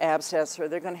liver abscess or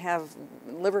they're going to have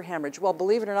liver hemorrhage. Well,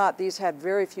 believe it or not, these had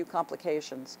very few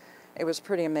complications. It was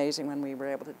pretty amazing when we were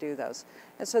able to do those.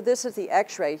 And so this is the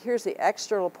x-ray. Here's the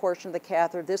external portion of the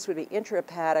catheter. This would be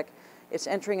intrahepatic. It's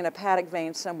entering an hepatic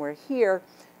vein somewhere here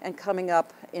and coming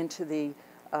up into the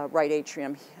right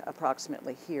atrium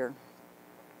approximately here.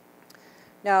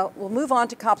 Now, we'll move on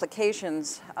to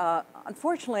complications.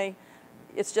 Unfortunately,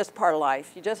 it's just part of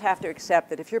life. You just have to accept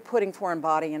that if you're putting foreign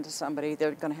body into somebody,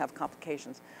 they're going to have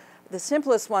complications. The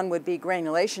simplest one would be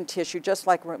granulation tissue. Just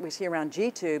like we see around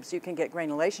G-tubes, you can get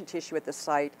granulation tissue at the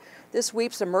site. This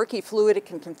weeps a murky fluid. It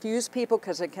can confuse people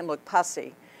because it can look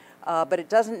pussy. But it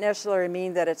doesn't necessarily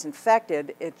mean that it's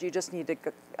infected. You just need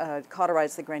to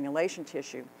cauterize the granulation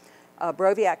tissue.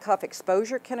 Broviac cuff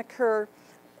exposure can occur.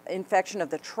 Infection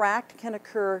of the tract can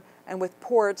occur, and with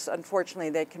ports, unfortunately,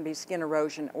 they can be skin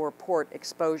erosion or port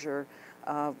exposure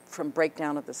from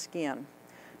breakdown of the skin.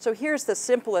 So here's the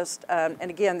simplest, and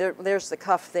again, there's the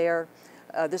cuff there.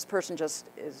 This person just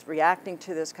is reacting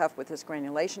to this cuff with this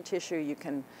granulation tissue. You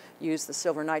can use the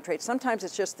silver nitrate. Sometimes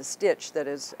it's just the stitch that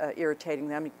is irritating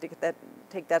them. You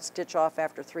take that stitch off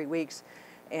after 3 weeks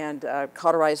and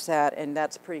cauterize that, and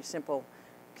that's a pretty simple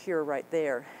cure right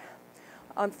there.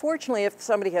 Unfortunately, if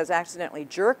somebody has accidentally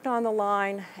jerked on the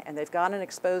line and they've got an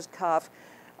exposed cuff,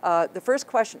 the first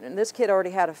question, and this kid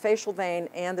already had a facial vein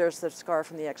and there's the scar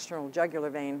from the external jugular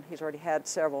vein. He's already had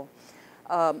several.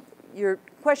 Your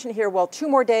question here, well, 2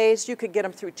 more days, you could get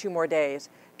them through 2 more days.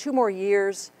 2 more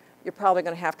years, you're probably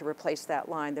going to have to replace that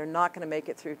line. They're not going to make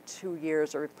it through 2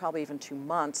 years or probably even 2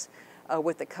 months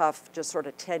with the cuff just sort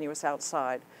of tenuous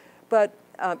outside. But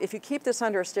if you keep this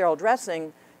under a sterile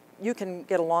dressing, you can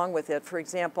get along with it. For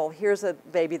example, here's a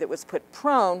baby that was put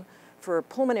prone for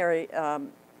pulmonary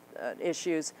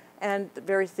issues and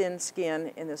very thin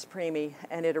skin in this preemie,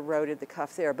 and it eroded the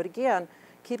cuff there. But again,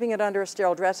 keeping it under a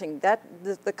sterile dressing,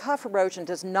 the cuff erosion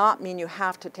does not mean you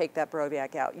have to take that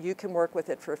Broviac out. You can work with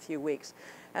it for a few weeks.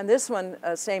 And this one,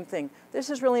 same thing. This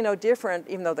is really no different,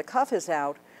 even though the cuff is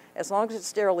out, as long as it's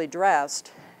sterilely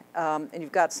dressed and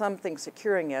you've got something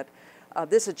securing it.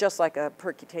 This is just like a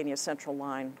percutaneous central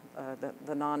line,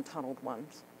 the non-tunneled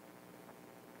ones.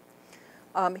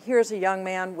 Here's a young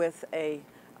man with a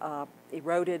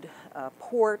eroded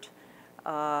port.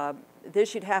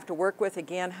 This you'd have to work with.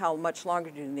 Again, how much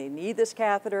longer do they need this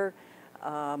catheter?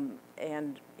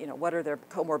 And what are their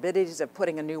comorbidities of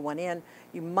putting a new one in?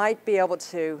 You might be able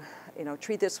to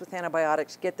treat this with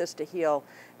antibiotics, get this to heal,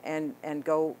 and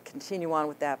go continue on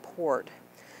with that port.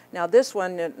 Now this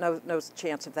one, no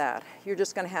chance of that. You're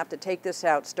just going to have to take this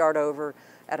out, start over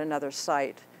at another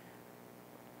site.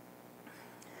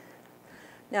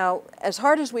 Now, as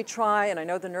hard as we try, and I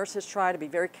know the nurses try to be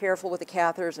very careful with the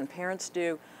catheters, and parents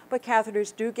do, but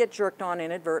catheters do get jerked on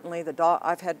inadvertently. The dog,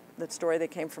 I've had that story, they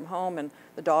came from home and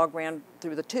the dog ran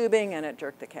through the tubing and it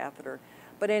jerked the catheter.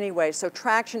 But anyway, so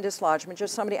traction dislodgement,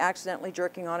 just somebody accidentally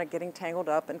jerking on it, getting tangled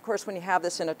up. And of course, when you have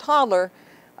this in a toddler,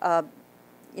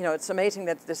 it's amazing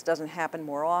that this doesn't happen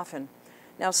more often.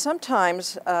 Now,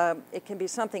 sometimes it can be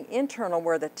something internal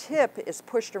where the tip is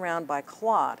pushed around by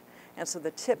clot, and so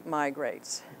the tip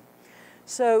migrates.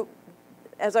 So,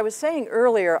 as I was saying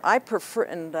earlier, I prefer,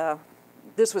 and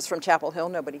this was from Chapel Hill,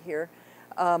 nobody here.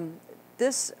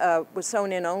 This was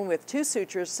sewn in only with 2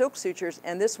 sutures, silk sutures,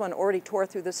 and this one already tore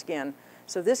through the skin.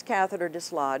 So this catheter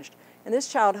dislodged. And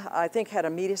this child, I think, had a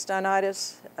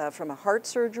mediastinitis from a heart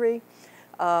surgery.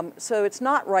 So it's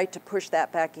not right to push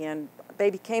that back in.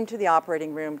 Baby came to the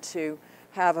operating room to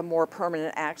have a more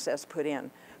permanent access put in.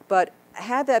 But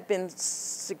had that been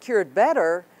secured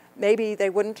better, maybe they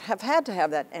wouldn't have had to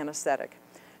have that anesthetic.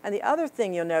 And the other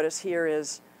thing you'll notice here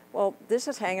is, well, this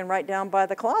is hanging right down by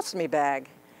the colostomy bag.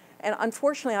 And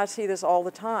unfortunately, I see this all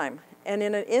the time. And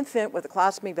in an infant with a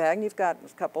colostomy bag, and you've got a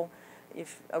couple,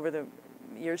 over the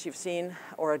years you've seen,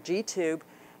 or a G-tube,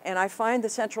 and I find the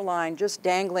central line just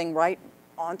dangling right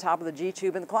on top of the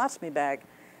G-tube in the colostomy bag.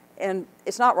 And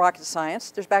it's not rocket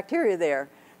science, there's bacteria there,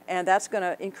 and that's going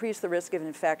to increase the risk of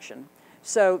infection.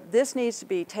 So this needs to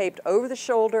be taped over the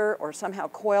shoulder or somehow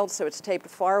coiled so it's taped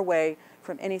far away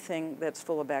from anything that's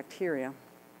full of bacteria.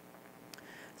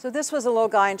 So this was a little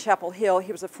guy in Chapel Hill.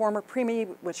 He was a former preemie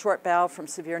with short bowel from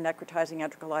severe necrotizing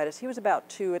enterocolitis. He was about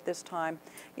 2 at this time.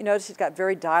 You notice he's got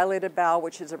very dilated bowel,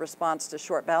 which is a response to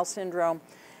short bowel syndrome.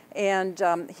 And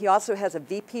he also has a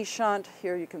VP shunt.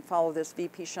 Here you can follow this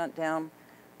VP shunt down.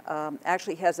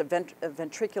 Actually, he has a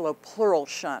ventriculopleural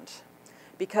shunt.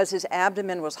 Because his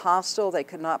abdomen was hostile, they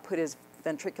could not put his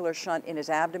ventricular shunt in his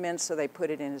abdomen, so they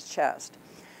put it in his chest.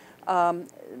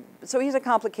 So he's a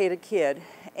complicated kid.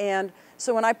 And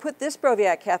so when I put this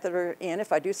Broviac catheter in,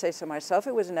 if I do say so myself,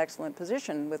 it was an excellent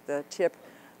position with the tip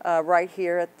right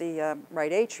here at the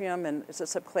right atrium, and it's a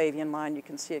subclavian line. You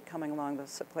can see it coming along the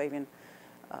subclavian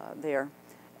there.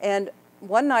 And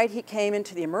one night he came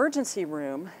into the emergency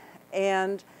room,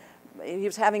 and he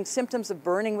was having symptoms of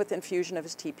burning with infusion of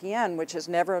his TPN, which is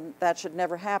never, that should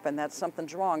never happen. That's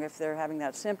something's wrong if they're having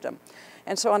that symptom.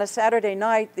 And so on a Saturday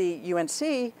night, the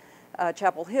UNC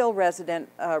Chapel Hill resident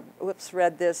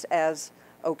read this as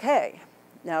okay.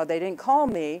 Now, they didn't call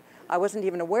me. I wasn't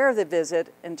even aware of the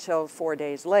visit until 4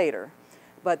 days later.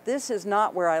 But this is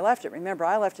not where I left it. Remember,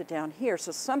 I left it down here,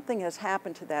 so something has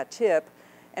happened to that tip,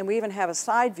 and we even have a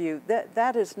side view.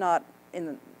 That is not in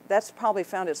the, that's probably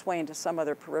found its way into some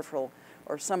other peripheral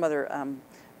or some other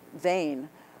vein.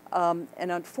 And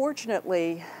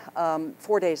unfortunately,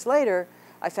 4 days later,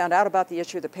 I found out about the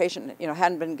issue. The patient,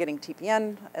 hadn't been getting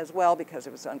TPN as well because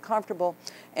it was uncomfortable,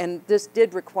 and this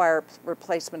did require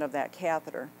replacement of that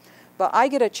catheter. But I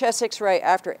get a chest X-ray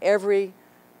after every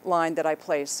line that I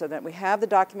place, so that we have the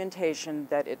documentation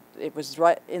that it was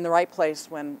right in the right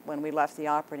place when we left the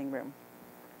operating room.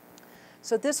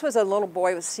 So this was a little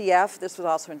boy with CF. This was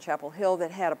also in Chapel Hill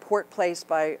that had a port placed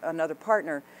by another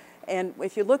partner. And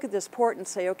if you look at this port and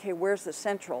say, okay, where's the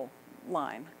central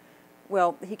line?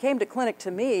 Well, he came to clinic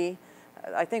to me,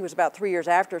 I think it was about 3 years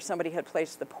after somebody had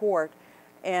placed the port,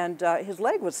 and his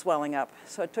leg was swelling up.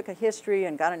 So I took a history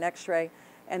and got an X-ray,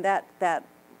 and that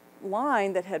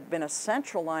line that had been a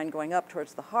central line going up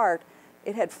towards the heart,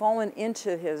 it had fallen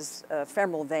into his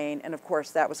femoral vein, and of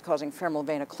course that was causing femoral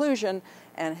vein occlusion,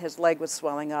 and his leg was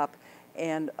swelling up,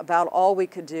 and about all we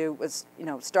could do was,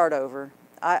 start over.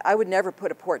 I would never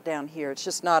put a port down here. It's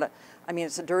just not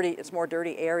it's more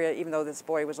dirty area, even though this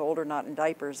boy was older, not in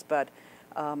diapers, but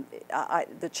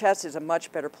the chest is a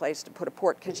much better place to put a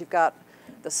port because you've got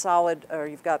the solid, or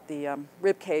you've got the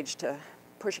rib cage to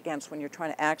push against when you're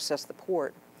trying to access the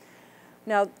port.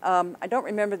 Now, I don't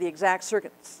remember the exact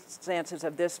circumstances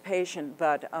of this patient,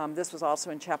 but this was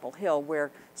also in Chapel Hill, where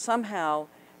somehow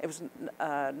it was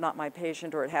not my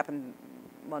patient, or it happened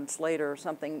months later or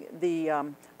something.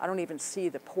 I don't even see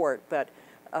the port, but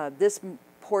this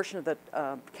portion of the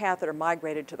catheter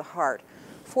migrated to the heart.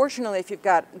 Fortunately, if you've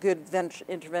got good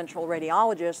interventional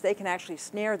radiologists, they can actually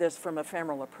snare this from a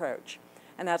femoral approach.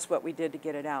 And that's what we did to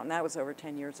get it out, and that was over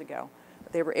 10 years ago.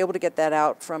 They were able to get that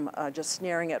out from just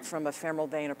snaring it from a femoral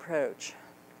vein approach.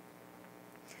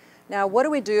 Now, what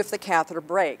do we do if the catheter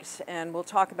breaks? And we'll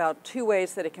talk about 2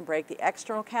 ways that it can break. The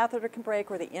external catheter can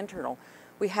break, or the internal.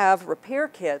 We have repair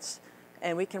kits,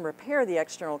 and we can repair the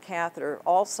external catheter,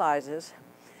 all sizes.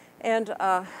 And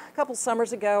a couple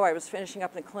summers ago, I was finishing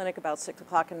up in the clinic about 6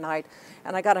 o'clock at night,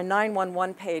 and I got a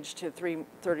 911 page to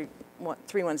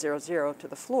 3100 to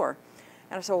the floor.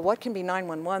 And I said, well, what can be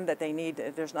 911 that they need?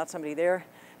 There's not somebody there.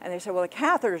 And they said, well, the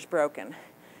catheter is broken.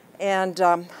 And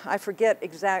I forget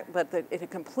but it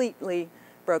had completely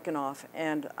broken off.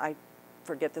 And I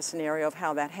forget the scenario of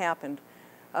how that happened.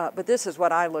 But this is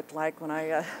what I looked like when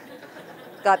I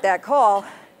got that call.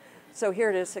 So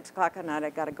here it is, 6 o'clock at night. I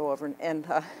got to go over. And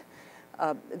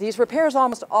these repairs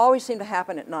almost always seem to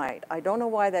happen at night. I don't know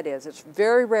why that is. It's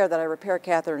very rare that I repair a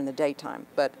catheter in the daytime,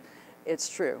 but it's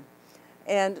true.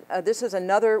 And this is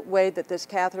another way that this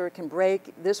catheter can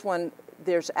break. This one,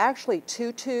 there's actually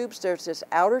 2 tubes. There's this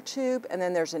outer tube, and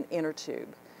then there's an inner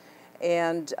tube.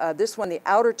 And this one, the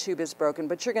outer tube is broken,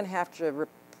 but you're going to have to,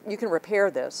 you can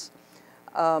repair this.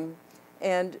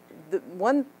 And the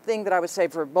one thing that I would say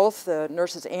for both the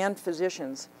nurses and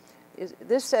physicians is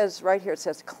this says right here, it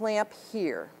says clamp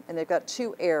here, and they've got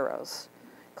 2 arrows,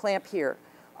 clamp here.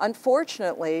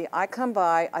 Unfortunately, I come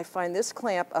by, I find this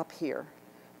clamp up here.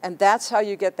 And that's how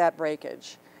you get that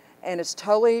breakage. And it's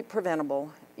totally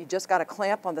preventable. You just got to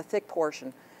clamp on the thick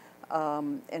portion.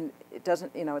 And it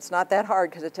doesn't, it's not that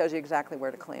hard because it tells you exactly where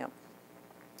to clamp.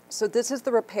 So this is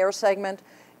the repair segment.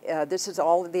 This is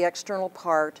all of the external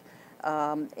part.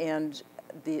 And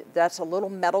that's a little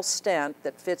metal stent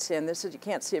that fits in. This is, you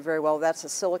can't see it very well, that's a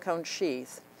silicone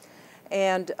sheath.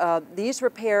 And these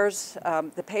repairs,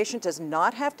 the patient does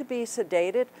not have to be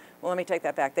sedated. Well, let me take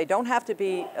that back. They don't have to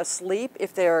be asleep.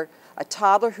 If they're a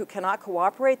toddler who cannot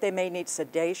cooperate, they may need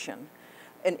sedation.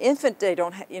 an infant, they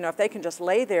don't, if they can just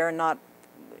lay there and not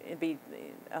be,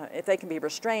 if they can be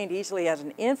restrained easily as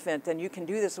an infant, then you can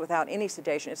do this without any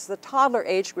sedation. It's the toddler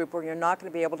age group where you're not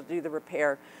going to be able to do the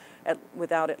repair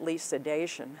without at least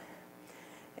sedation.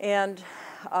 And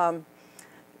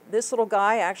this little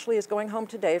guy actually is going home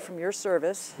today from your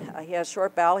service. He has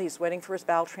short bowel. He's waiting for his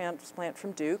bowel transplant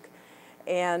from Duke.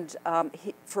 And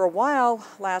for a while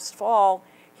last fall,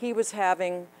 he was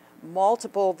having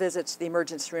multiple visits to the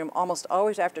emergency room, almost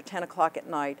always after 10 o'clock at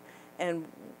night. And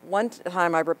one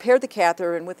time I repaired the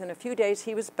catheter, and within a few days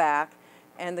he was back,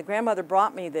 and the grandmother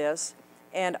brought me this,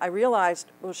 and I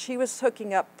realized, well, she was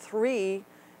hooking up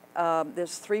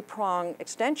this three-prong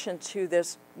extension to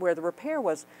this where the repair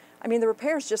was. I mean, the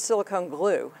repair is just silicone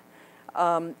glue.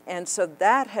 And so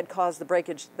that had caused the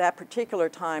breakage. That particular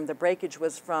time, the breakage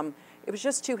was from, it was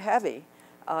just too heavy.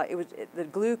 The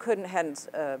glue hadn't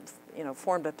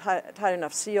formed a tight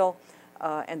enough seal,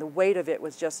 and the weight of it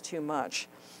was just too much.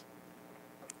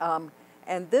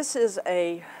 And this is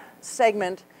a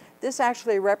segment. This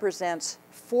actually represents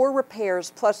 4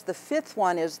 repairs, plus the 5th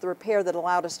one is the repair that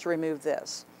allowed us to remove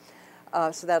this.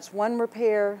 So that's 1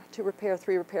 repair, 2 repair,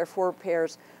 3 repair, 4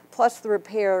 repairs, plus the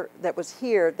repair that was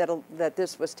here that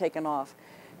this was taken off.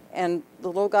 And the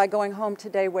little guy going home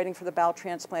today waiting for the bowel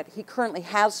transplant, he currently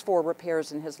has 4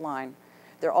 repairs in his line.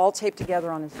 They're all taped together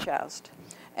on his chest.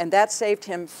 And that saved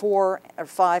him 4 or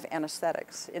 5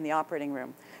 anesthetics in the operating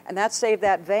room. And that saved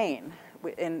that vein.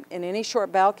 In any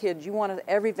short bowel kid,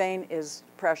 every vein is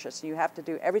precious. You have to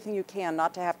do everything you can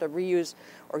not to have to reuse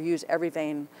or use every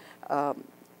vein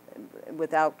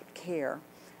without care.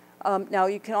 Now,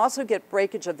 you can also get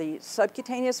breakage of the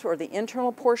subcutaneous or the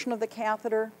internal portion of the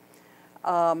catheter.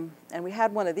 And we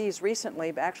had one of these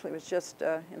recently, but actually it was just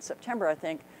in September, I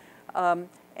think.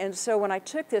 And so when I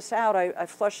took this out, I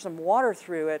flushed some water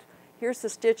through it. Here's the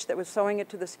stitch that was sewing it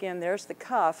to the skin. There's the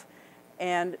cuff.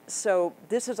 And so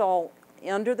this is all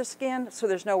under the skin, so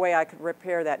there's no way I could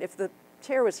repair that. If the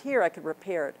tear was here, I could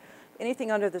repair it.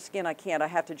 Anything under the skin, I can't. I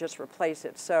have to just replace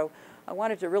it. So I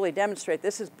wanted to really demonstrate.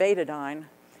 This is betadine,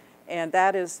 and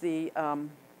that is the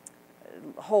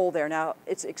hole there. Now,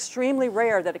 it's extremely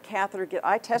rare that a catheter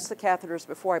I test the catheters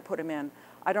before I put them in.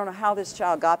 I don't know how this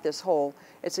child got this hole.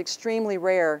 It's extremely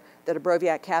rare that a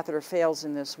Broviac catheter fails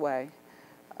in this way.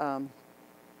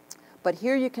 But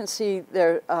here you can see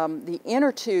there, the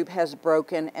inner tube has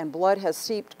broken and blood has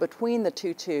seeped between the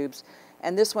 2 tubes.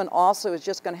 And this one also is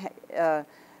just going to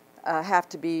have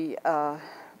to be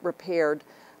repaired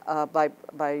by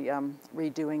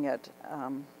redoing it.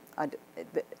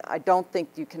 I don't think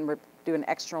you can do an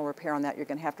external repair on that. You're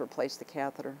going to have to replace the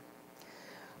catheter.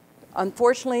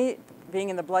 Unfortunately, being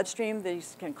in the bloodstream,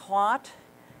 these can clot.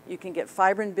 You can get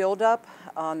fibrin buildup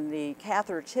on the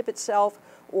catheter tip itself,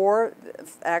 or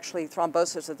actually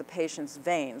thrombosis of the patient's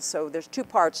veins. So there's 2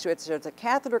 parts to it. There's the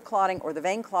catheter clotting or the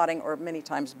vein clotting, or many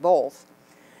times both.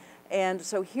 And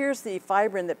so here's the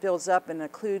fibrin that builds up and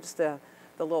occludes the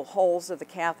little holes of the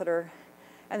catheter.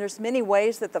 And there's many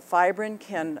ways that the fibrin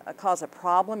can cause a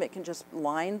problem. It can just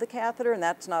line the catheter, and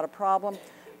that's not a problem.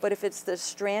 But if it's the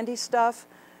strandy stuff,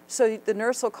 so the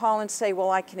nurse will call and say, well,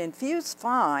 I can infuse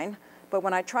fine, but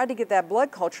when I tried to get that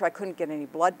blood culture, I couldn't get any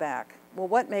blood back. Well,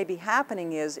 what may be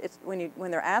happening is when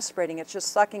they're aspirating, it's just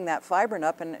sucking that fibrin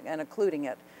up and occluding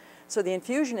it. So the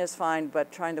infusion is fine,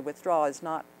 but trying to withdraw is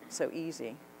not so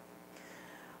easy.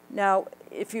 Now,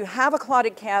 if you have a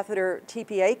clotted catheter,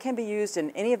 TPA can be used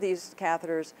in any of these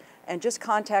catheters, and just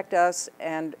contact us,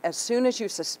 and as soon as you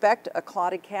suspect a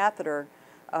clotted catheter,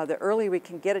 the earlier we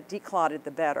can get it declotted,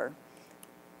 the better.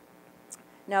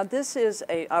 Now, this is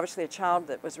obviously a child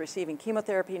that was receiving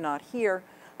chemotherapy, not here.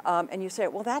 And you say,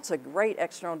 well, that's a great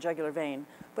external jugular vein.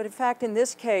 But in fact, in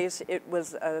this case, it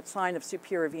was a sign of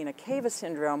superior vena cava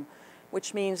syndrome,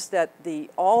 which means that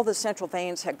all the central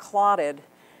veins had clotted.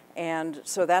 And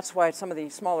so that's why some of the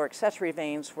smaller accessory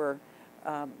veins were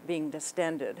being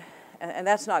distended. And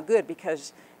that's not good,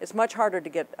 because it's much harder to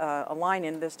get a line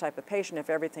in this type of patient if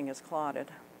everything is clotted.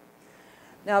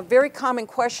 Now, a very common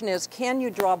question is, can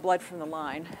you draw blood from the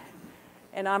line?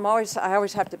 And I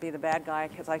always have to be the bad guy,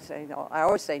 because I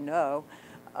always say no.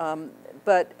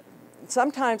 But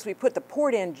sometimes we put the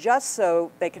port in just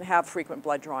so they can have frequent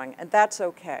blood drawing, and that's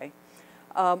okay.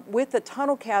 With the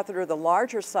tunnel catheter, the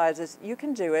larger sizes, you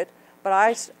can do it, but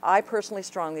I personally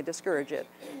strongly discourage it.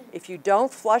 If you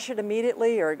don't flush it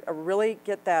immediately or really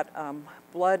get that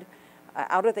blood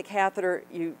out of the catheter,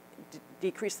 you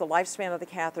decrease the lifespan of the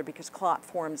catheter because clot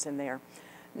forms in there.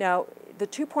 Now, the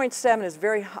 2.7 is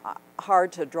very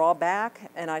hard to draw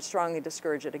back, and I strongly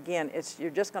discourage it. Again,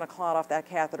 you're just going to clot off that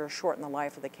catheter, shorten the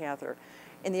life of the catheter.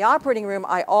 In the operating room,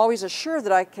 I always assure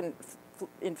that I can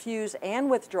infuse and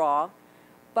withdraw,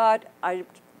 but I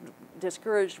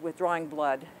discouraged withdrawing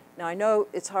blood. Now I know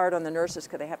it's hard on the nurses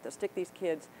because they have to stick these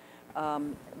kids,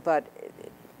 but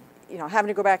you know, having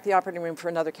to go back to the operating room for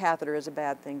another catheter is a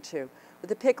bad thing too. With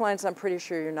the PICC lines, I'm pretty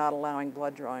sure you're not allowing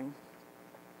blood drawing.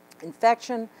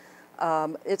 Infection,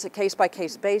 it's a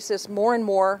case-by-case basis. More and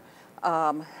more,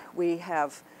 we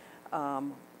have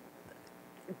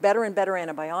better and better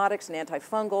antibiotics and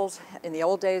antifungals. In the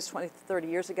old days, 20, 30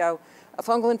 years ago, a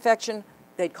fungal infection,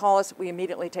 they'd call us, we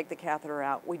immediately take the catheter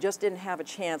out. We just didn't have a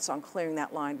chance on clearing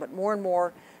that line. But more and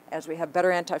more, as we have better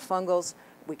antifungals,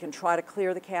 we can try to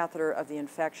clear the catheter of the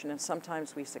infection, and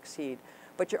sometimes we succeed.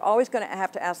 But you're always going to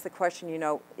have to ask the question, you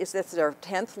know, is this their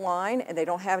 10th line and they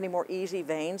don't have any more easy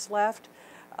veins left?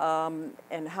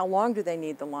 And how long do they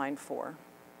need the line for?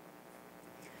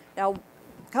 Now,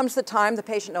 comes the time the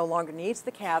patient no longer needs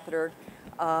the catheter.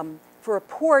 For a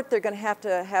port, they're going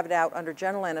to have it out under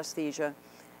general anesthesia.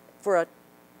 For a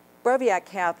Broviac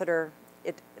catheter,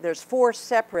 there's 4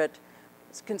 separate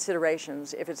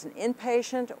considerations. If it's an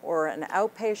inpatient or an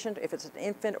outpatient, if it's an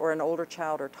infant or an older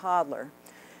child or toddler.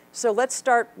 So let's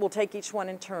start, we'll take each one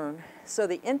in turn. So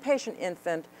the inpatient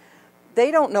infant,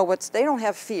 they don't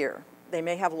have fear. They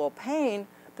may have a little pain,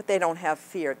 but they don't have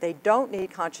fear. They don't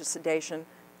need conscious sedation.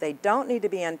 They don't need to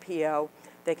be NPO.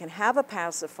 They can have a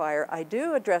pacifier. I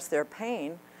do address their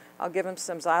pain. I'll give them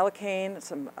some xylocaine,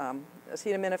 some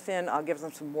acetaminophen. I'll give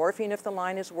them some morphine if the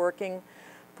line is working.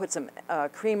 Put some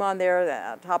cream on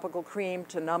there, topical cream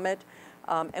to numb it.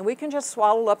 And we can just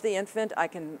swallow up the infant. I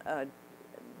can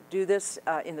do this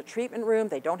in the treatment room.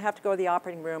 They don't have to go to the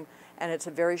operating room, and it's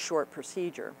a very short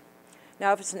procedure.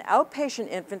 Now, if it's an outpatient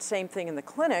infant, same thing in the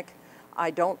clinic.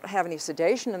 I don't have any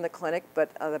sedation in the clinic,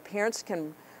 but the parents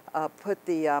can put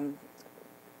the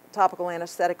topical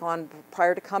anesthetic on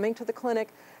prior to coming to the clinic.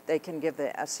 They can give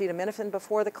the acetaminophen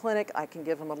before the clinic. I can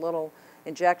give them a little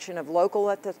injection of local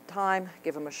at the time,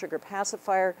 give them a sugar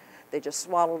pacifier. They just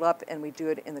swallow it up, and we do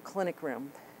it in the clinic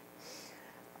room.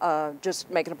 Just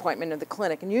make an appointment in the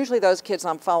clinic. And usually those kids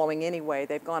I'm following anyway.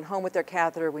 They've gone home with their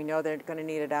catheter. We know they're going to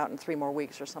need it out in 3 more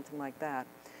weeks or something like that.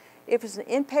 If it's an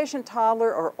inpatient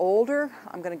toddler or older,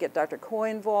 I'm going to get Dr. Coy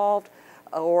involved.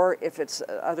 Or if it's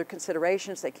other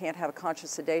considerations, they can't have a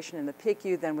conscious sedation in the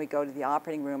PICU, then we go to the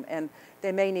operating room. And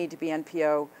they may need to be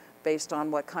NPO based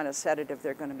on what kind of sedative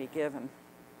they're going to be given.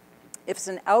 If it's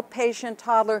an outpatient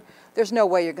toddler, there's no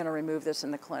way you're going to remove this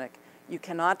in the clinic. You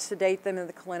cannot sedate them in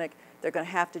the clinic. They're going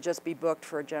to have to just be booked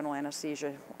for a general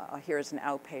anesthesia here as an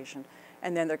outpatient.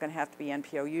 And then they're going to have to be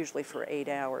NPO, usually for 8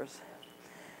 hours.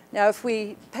 Now, if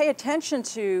we pay attention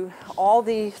to all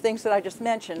the things that I just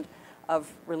mentioned, of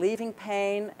relieving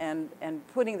pain and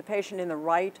putting the patient in the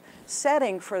right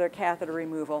setting for their catheter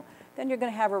removal, then you're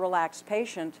going to have a relaxed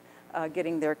patient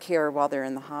getting their care while they're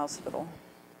in the hospital.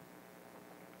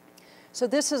 So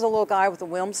this is a little guy with a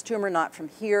Wilms tumor, not from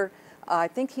here. I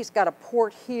think he's got a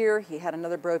port here. He had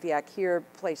another Broviac here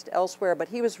placed elsewhere, but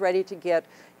he was ready to get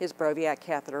his Broviac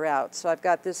catheter out. So I've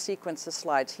got this sequence of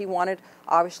slides. He wanted,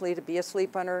 obviously, to be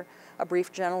asleep under a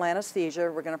brief general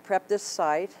anesthesia. We're going to prep this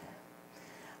site.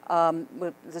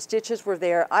 The stitches were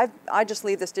there. I just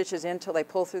leave the stitches in until they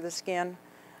pull through the skin.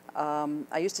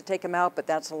 I used to take them out, but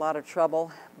that's a lot of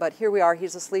trouble. But here we are.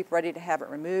 He's asleep, ready to have it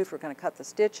removed. We're going to cut the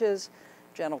stitches,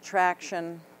 gentle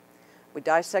traction. We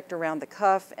dissect around the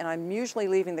cuff, and I'm usually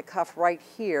leaving the cuff right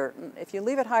here. If you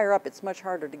leave it higher up, it's much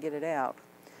harder to get it out.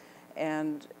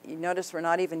 And you notice we're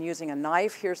not even using a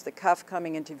knife. Here's the cuff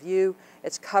coming into view.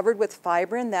 It's covered with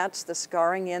fibrin. That's the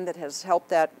scarring in that has helped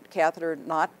that catheter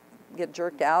not get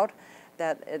jerked out.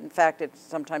 That, in fact,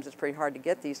 sometimes it's pretty hard to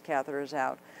get these catheters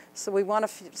out. So we want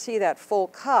to see that full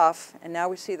cuff, and now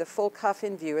we see the full cuff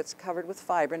in view. It's covered with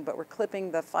fibrin, but we're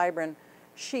clipping the fibrin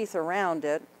sheath around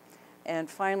it, and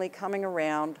finally coming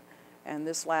around, and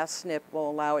this last snip will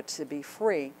allow it to be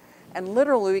free. And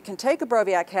literally, we can take a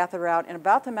Broviac catheter out in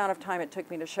about the amount of time it took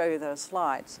me to show you those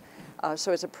slides.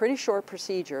 So it's a pretty short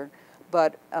procedure.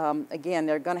 But again,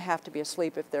 they're going to have to be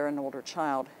asleep if they're an older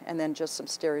child, and then just some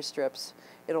steri strips.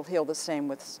 It'll heal the same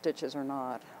with stitches or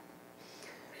not.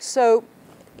 So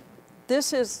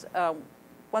this is one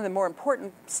of the more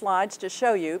important slides to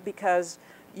show you, because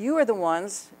you are the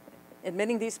ones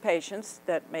admitting these patients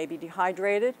that may be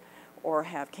dehydrated or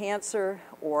have cancer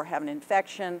or have an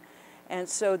infection. And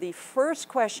so the first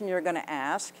question you're going to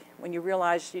ask when you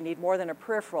realize you need more than a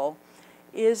peripheral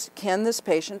is, can this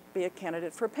patient be a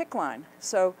candidate for a PICC line?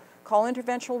 So call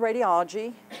interventional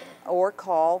radiology or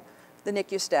call the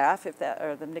NICU staff,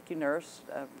 or the NICU nurse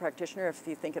practitioner, if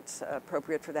you think it's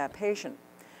appropriate for that patient.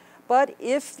 But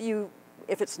if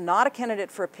it's not a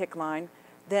candidate for a PICC line,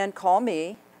 then call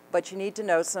me. but you need to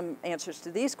know some answers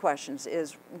to these questions.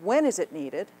 Is when is it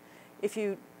needed? If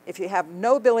you have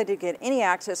no ability to get any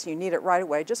access and you need it right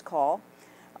away, just call.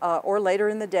 Or later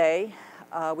in the day,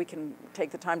 we can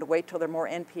take the time to wait till they're more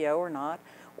NPO or not.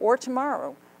 Or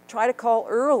tomorrow, try to call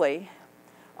early.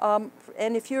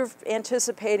 And if you're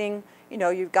anticipating,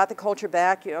 you've got the culture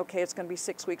back, okay, it's going to be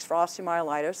 6 weeks for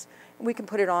osteomyelitis, we can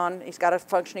put it on. He's got a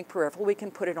functioning peripheral. We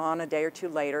can put it on a day or two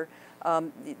later.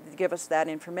 Give us that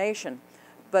information.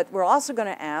 But we're also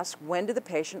going to ask, when did the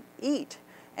patient eat?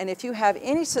 And if you have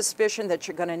any suspicion that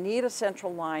you're going to need a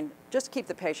central line, just keep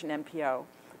the patient NPO.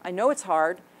 I know it's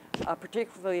hard,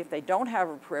 particularly if they don't have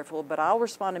a peripheral, but I'll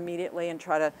respond immediately and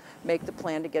try to make the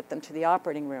plan to get them to the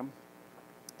operating room.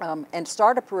 And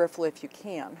start a peripheral if you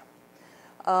can.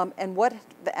 And what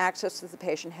the access does the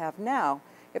patient have now?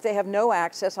 If they have no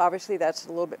access, obviously that's a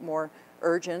little bit more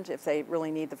urgent if they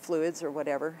really need the fluids or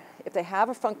whatever. If they have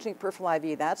a functioning peripheral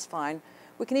IV, that's fine.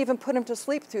 We can even put them to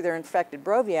sleep through their infected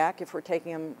Broviac if we're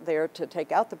taking them there to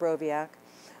take out the Broviac,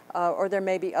 or there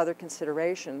may be other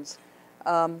considerations.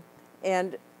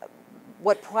 And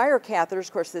what prior catheters,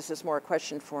 of course this is more a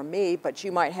question for me, but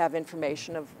you might have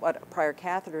information of what prior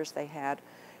catheters they had.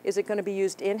 Is it going to be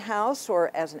used in-house or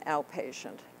as an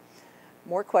outpatient?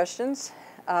 More questions.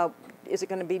 Is it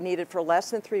going to be needed for less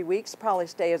than 3 weeks? Probably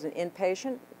stay as an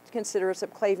inpatient. Consider a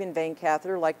subclavian vein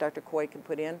catheter like Dr. Coy can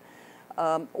put in.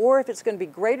 Or if it's going to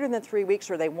be greater than 3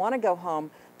 weeks or they want to go home,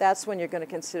 that's when you're going to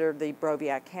consider the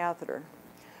Broviac catheter.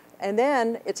 And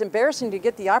then it's embarrassing to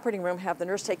get the operating room, have the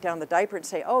nurse take down the diaper and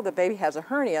say, oh, the baby has a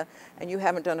hernia, and you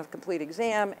haven't done a complete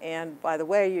exam, and by the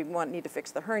way, you need to fix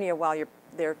the hernia while you're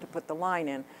there to put the line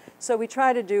in. So we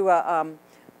try to do a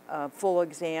full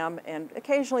exam, and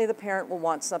occasionally the parent will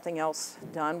want something else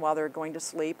done while they're going to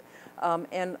sleep.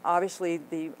 And obviously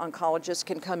the oncologist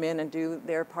can come in and do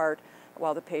their part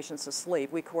while the patient's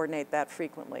asleep. We coordinate that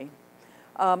frequently.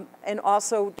 And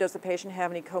also, does the patient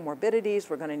have any comorbidities?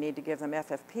 We're going to need to give them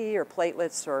FFP or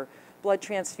platelets or blood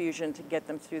transfusion to get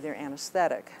them through their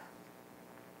anesthetic.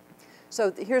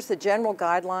 So here's the general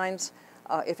guidelines.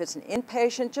 If it's an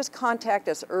inpatient, just contact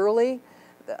us early,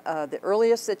 the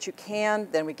earliest that you can.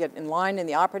 Then we get in line in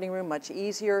the operating room much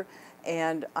easier.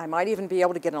 And I might even be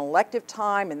able to get an elective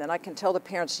time, and then I can tell the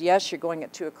parents, yes, you're going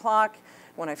at 2 o'clock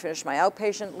when I finish my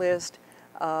outpatient list.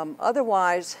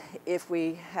 Otherwise, if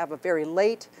we have a very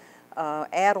late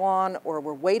add-on or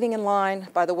we're waiting in line,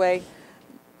 by the way,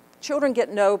 children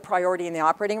get no priority in the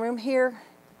operating room here.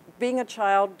 Being a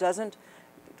child doesn't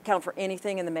count for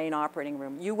anything in the main operating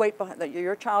room. You wait behind,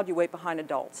 you're a child, you wait behind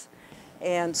adults.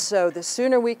 And so the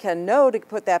sooner we can know to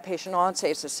put that patient on,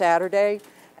 say it's a Saturday,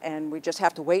 and we just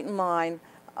have to wait in line,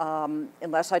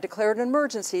 unless I declare it an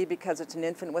emergency because it's an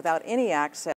infant without any access.